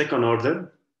 this is a second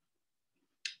order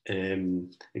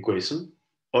equation.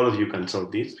 All of you can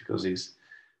solve this because it's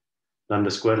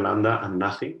lambda squared, lambda, and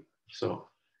nothing. So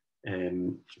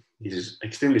This is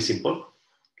extremely simple.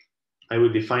 I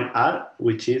will define R,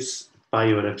 which is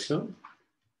pi over epsilon.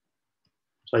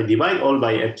 So I divide all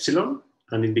by epsilon,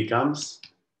 and it becomes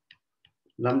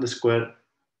lambda squared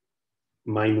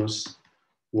minus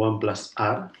 1 plus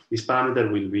R. This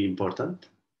parameter will be important.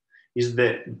 Is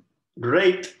the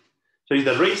rate, so it's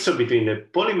the ratio between the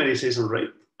polymerization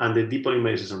rate and the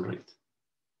depolymerization rate.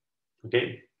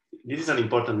 Okay, this is an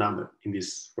important number in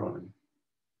this problem.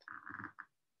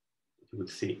 You will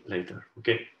see later.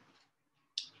 Okay,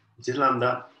 this is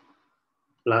lambda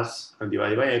plus and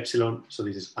divided by epsilon, so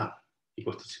this is R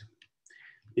equals to 0.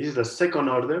 This is the second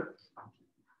order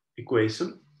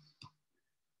equation,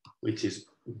 which is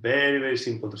very, very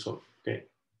simple to solve. Okay,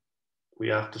 we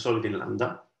have to solve it in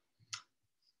lambda,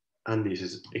 and this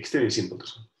is extremely simple to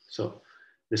solve. So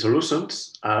the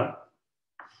solutions are,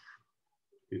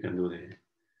 you can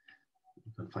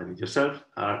find it yourself,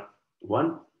 are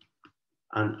 1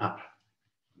 and R.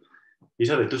 These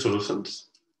are the two solutions,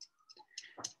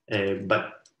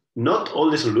 but not all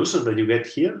the solutions that you get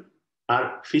here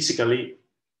are physically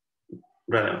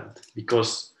relevant,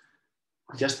 because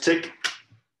just check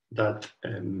that,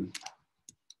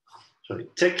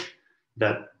 check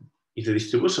that if the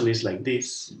distribution is like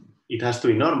this, it has to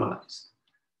be normalized.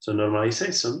 So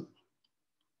normalization,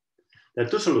 there are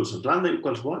two solutions, lambda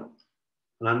equals 1,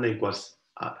 lambda equals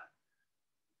R.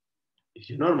 If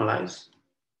you normalize,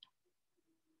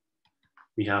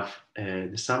 we have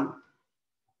the sum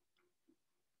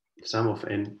of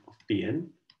n of Pn,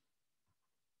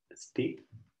 that's T,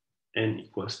 n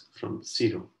equals from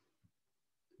 0 to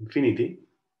infinity.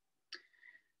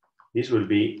 This should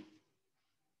be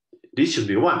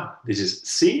 1. This is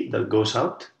C that goes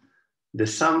out. The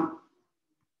sum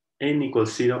n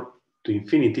equals 0 to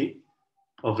infinity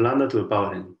of lambda to the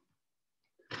power n.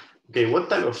 Okay, what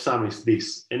type of sum is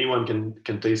this? Anyone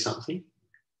can tell you something?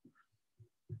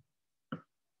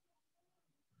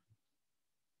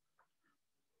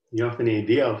 You have any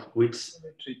idea of which?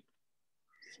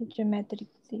 It's a geometric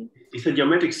series. It's a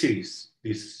geometric series,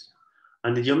 this.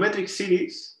 And the geometric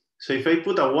series, so if I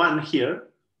put a 1 here,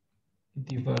 it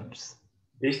diverges.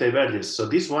 This diverges. So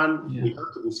this one, we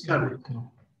have to discard it.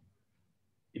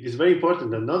 It is very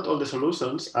important that not all the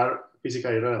solutions are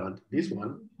physically relevant. This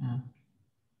one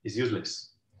is useless.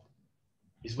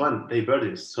 This one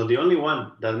diverges. So the only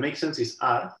one that makes sense is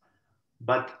R,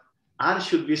 but R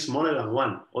should be smaller than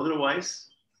 1. Otherwise,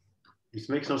 this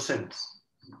makes no sense.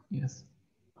 Yes.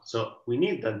 So we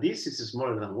need that this is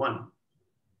smaller than 1.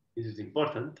 This is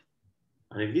important.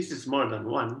 And if this is smaller than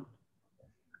 1,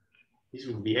 this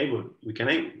will be able, we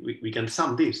can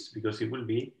sum this, because it will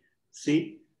be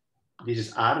C, this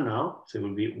is R now, so it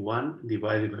will be 1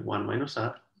 divided by 1 minus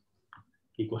R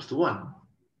equals to 1.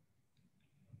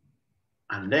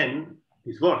 And then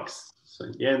this works. So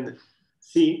in the end,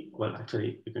 C, well,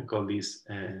 actually, you can call this,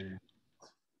 then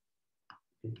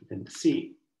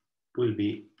C will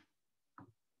be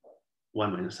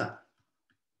 1 minus R.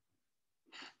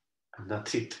 And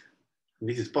that's it.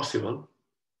 This is possible.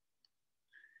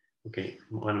 Okay,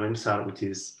 1 minus R, which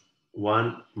is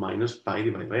 1 minus pi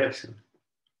divided by epsilon.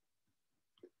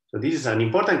 So this is an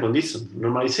important condition.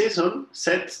 Normalization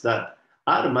sets that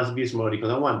R must be smaller or equal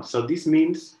than 1. So this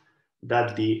means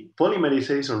that the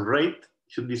polymerization rate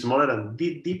should be smaller than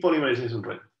the depolymerization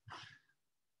rate.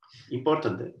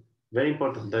 Important, very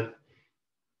important, that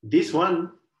this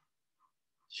one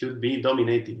should be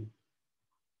dominating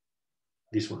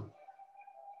this one.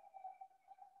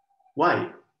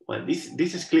 Why? Well, this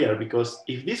is clear, because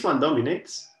if this one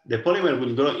dominates, the polymer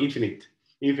will grow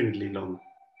infinitely long.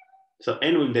 So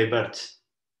n will diverge.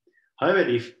 However,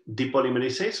 if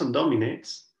depolymerization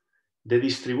dominates, the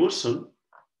distribution,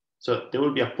 so there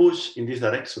will be a push in this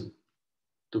direction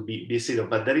to be 0,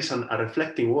 but there is a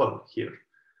reflecting wall here.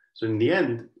 So in the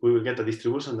end, we will get a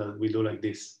distribution that will do like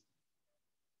this.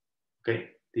 Okay,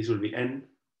 this will be n,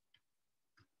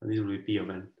 and this will be p of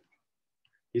n.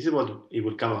 This is what it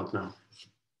will come out now.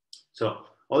 So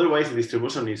otherwise, the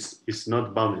distribution is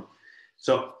not bounded.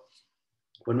 So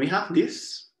when we have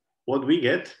this, what we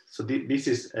get, so this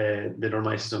is the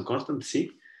normalization constant,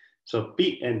 C. So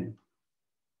Pn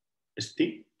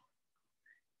st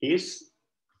is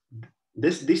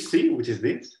this C, which is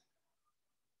this,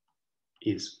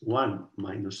 is 1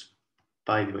 minus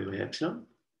pi divided by epsilon.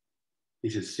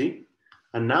 This is C.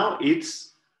 And now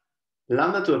it's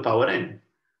lambda to the power n.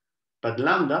 But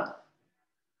lambda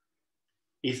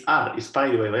is R, is pi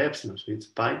divided by epsilon. So it's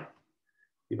pi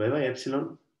divided by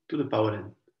epsilon to the power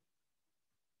n.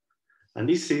 And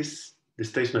this is the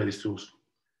stationary distribution.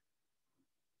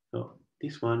 So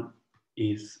this one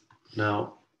is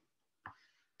now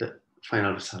the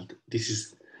final result. This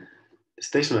is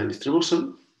stationary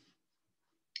distribution.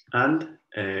 And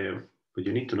what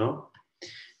you need to know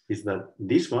is that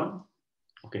this one,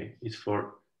 okay, is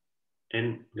for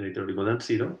n greater or equal than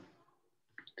 0.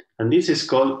 And this is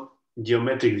called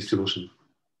geometric distribution.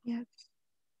 Yes.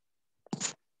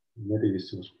 Geometric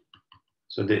distribution.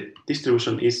 So the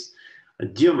distribution is a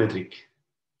geometric.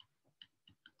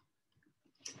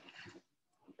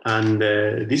 And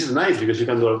this is nice because you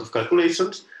can do a lot of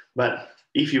calculations, but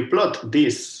if you plot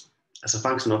this as a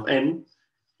function of n,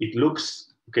 it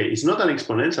looks, okay, it's not an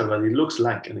exponential, but it looks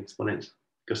like an exponential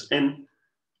because n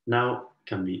now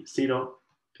can be 0,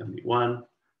 can be 1,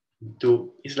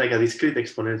 2. It's like a discrete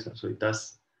exponential, so it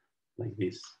does like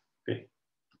this, okay?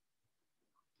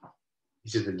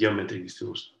 This is the geometric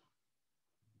distribution.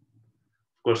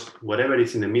 Of course, whatever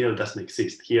is in the middle doesn't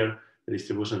exist. Here, the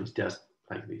distribution is just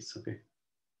like this, okay?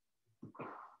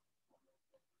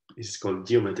 This is called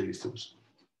geometric distribution.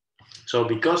 So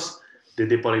because the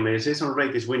depolymerization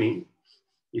rate is winning,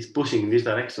 it's pushing in this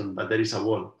direction, but there is a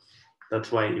wall.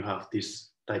 That's why you have this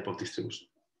type of distribution.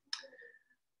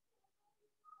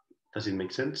 Does it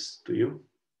make sense to you?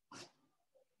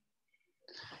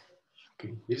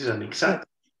 Okay, this is an exact.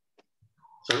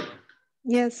 Sorry?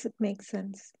 Yes, it makes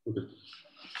sense. Okay.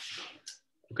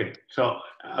 Okay, so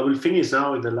I will finish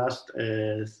now with the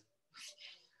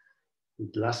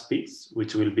last piece,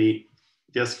 which will be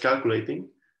just calculating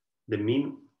the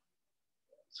mean,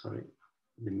 sorry,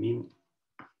 the mean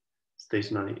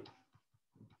stationary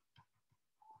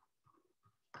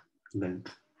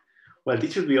length. Well,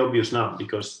 this should be obvious now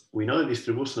because we know the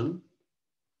distribution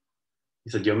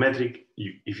is a geometric.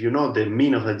 If you know the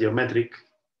mean of a geometric,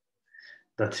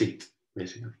 that's it,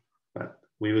 basically. But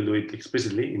we will do it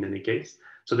explicitly in any case.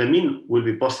 So the mean will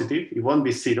be positive. It won't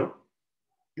be 0.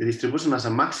 The distribution has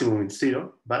a maximum is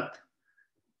 0, but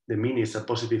the mean is a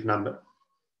positive number.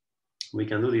 We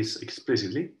can do this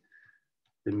explicitly.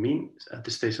 The mean at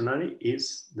the stationary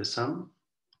is the sum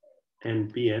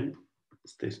npn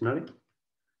stationary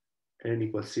n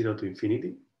equals 0 to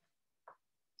infinity.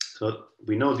 So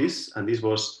we know this, and this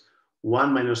was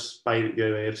 1 minus pi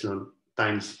divided by epsilon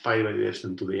times pi divided by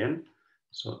epsilon to the n.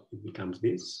 So it becomes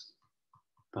this,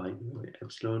 pi divided by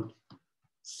epsilon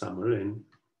sum over n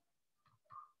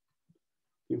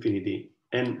infinity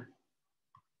n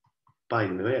pi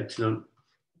divided by epsilon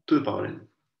to the power n.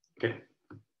 Okay.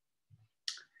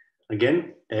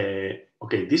 Again,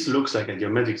 okay, this looks like a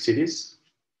geometric series,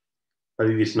 but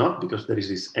it is not because there is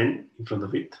this n in front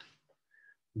of it.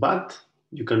 But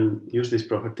you can use this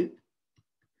property.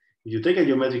 If you take a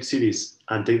geometric series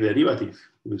and take the derivative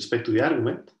with respect to the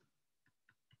argument,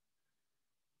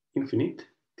 infinite,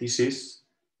 this is,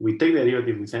 we take the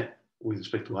derivative with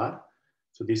respect to r.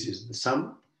 So this is the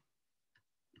sum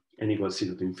n equals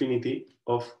 0 to infinity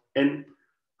of n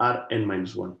r n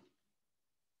minus 1.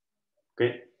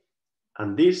 Okay,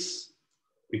 and this,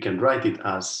 we can write it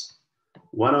as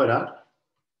 1 over r,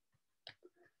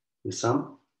 the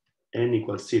sum n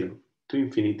equals 0 to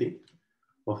infinity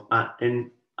of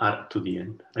n r to the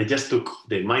n. I just took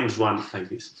the minus 1 like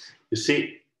this. You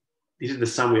see, this is the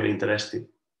sum we are interested in.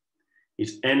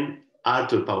 It's n r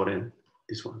to the power n,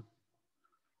 this one.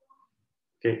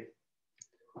 Okay,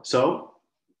 so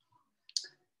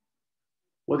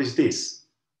what is this?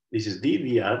 This is d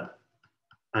dr,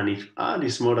 and if r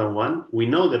is more than 1, we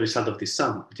know the result of this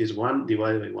sum, which is 1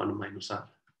 divided by 1 minus r.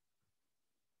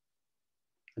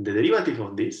 And the derivative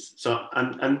of this, so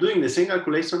I'm doing the same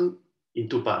calculation in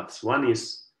two parts. One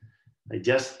is I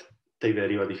just take the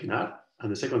derivative in r,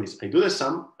 and the second is I do the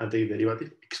sum and take the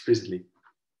derivative explicitly.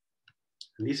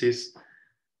 And this is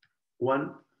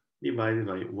 1 divided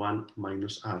by 1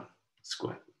 minus r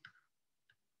squared.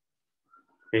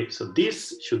 Okay, so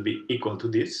this should be equal to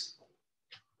this,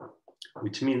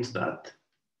 which means that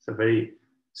it's a very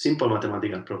simple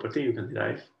mathematical property you can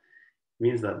derive. It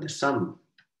means that the sum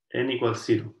n equals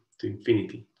 0 to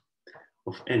infinity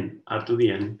of n r to the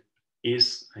n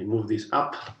is, I move this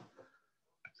up,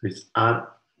 so it's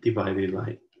r divided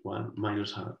by 1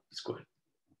 minus r squared.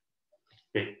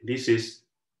 Okay, this is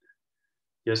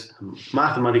just a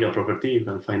mathematical property you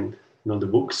can find in all the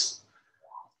books,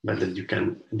 but that you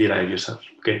can derive yourself.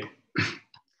 Okay,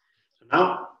 so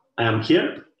now I am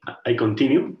here, I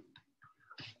continue,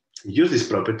 use this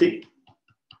property,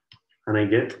 and I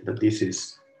get that this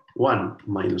is 1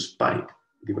 minus pi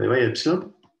divided by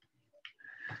epsilon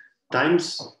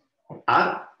times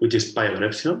r, which is pi over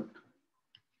epsilon,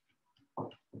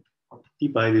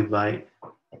 divided by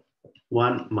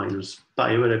 1 minus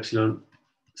pi over epsilon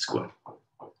squared.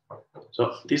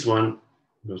 So this one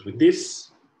goes with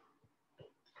this,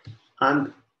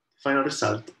 and final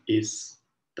result is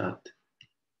that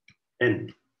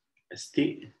n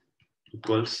ST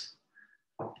equals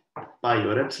pi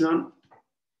over epsilon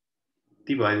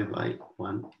divided by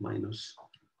 1 minus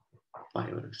pi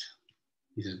over epsilon.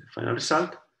 This is the final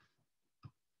result.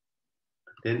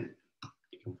 Then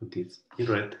you can put this in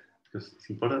red because it's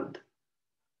important,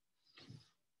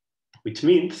 which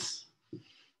means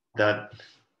that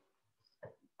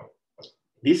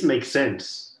this makes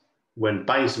sense when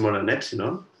pi is more than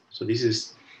epsilon. So this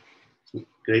is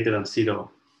greater than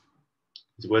 0.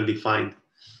 It's well defined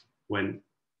when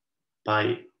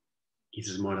pi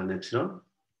is more than epsilon.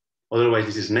 Otherwise,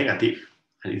 this is negative,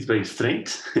 and it's very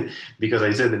strange because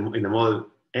I said in the model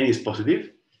n is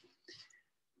positive.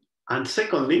 And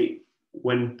secondly,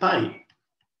 when pi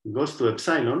goes to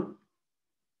epsilon,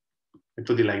 I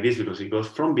put it like this because it goes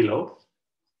from below.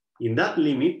 In that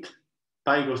limit,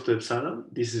 pi goes to epsilon.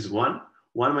 This is 1.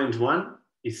 1 minus 1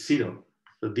 is 0.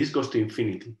 So this goes to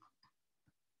infinity.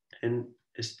 And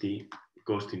ST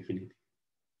goes to infinity.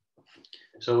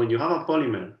 So when you have a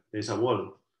polymer, there's a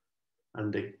wall,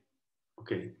 and this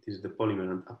is the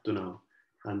polymer up to now,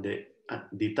 and the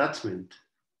detachment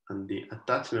and the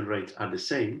attachment rates are the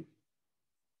same,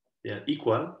 they are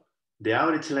equal, the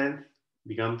average length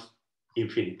becomes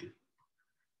infinity.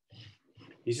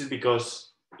 This is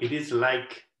because it is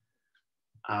like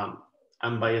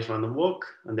unbiased random walk,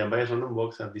 and the unbiased random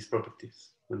walks have these properties.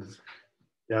 When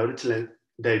the average length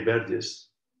diverges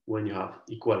when you have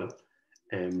equal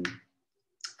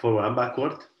forward and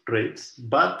backward rates,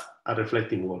 but a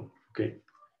reflecting wall. Okay,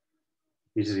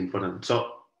 this is important.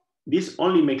 So this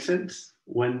only makes sense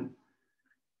when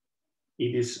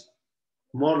it is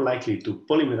more likely to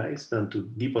polymerize than to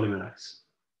depolymerize,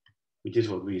 which is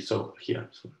what we saw here.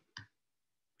 So,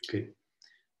 okay,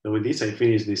 so with this, I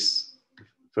finish this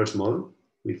first model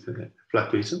with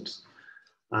fluctuations.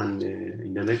 And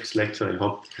in the next lecture, I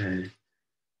hope,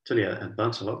 actually I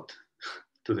advanced a lot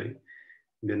today.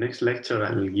 In the next lecture,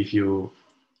 I will give you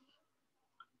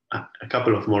a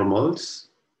couple of more models,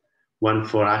 one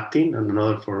for actin and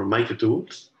another for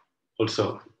microtubules,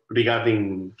 also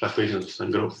regarding fluctuations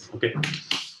and growth, okay?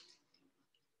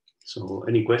 So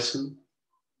any question,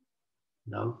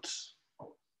 doubts?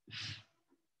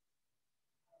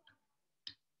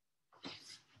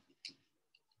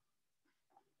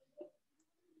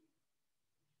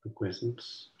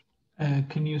 Questions?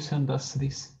 Can you send us the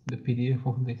PDF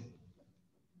of this?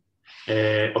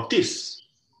 Of this?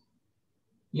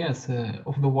 Yes,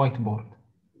 of the whiteboard.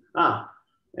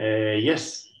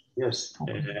 Yes.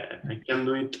 Okay. I can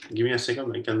do it. Give me a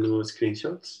second. I can do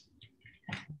screenshots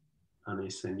and I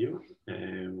send you.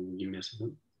 Give me a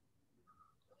second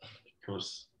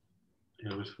because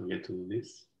I always forget to do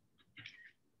this.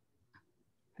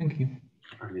 Thank you.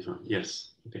 And this one,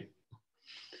 yes. Okay.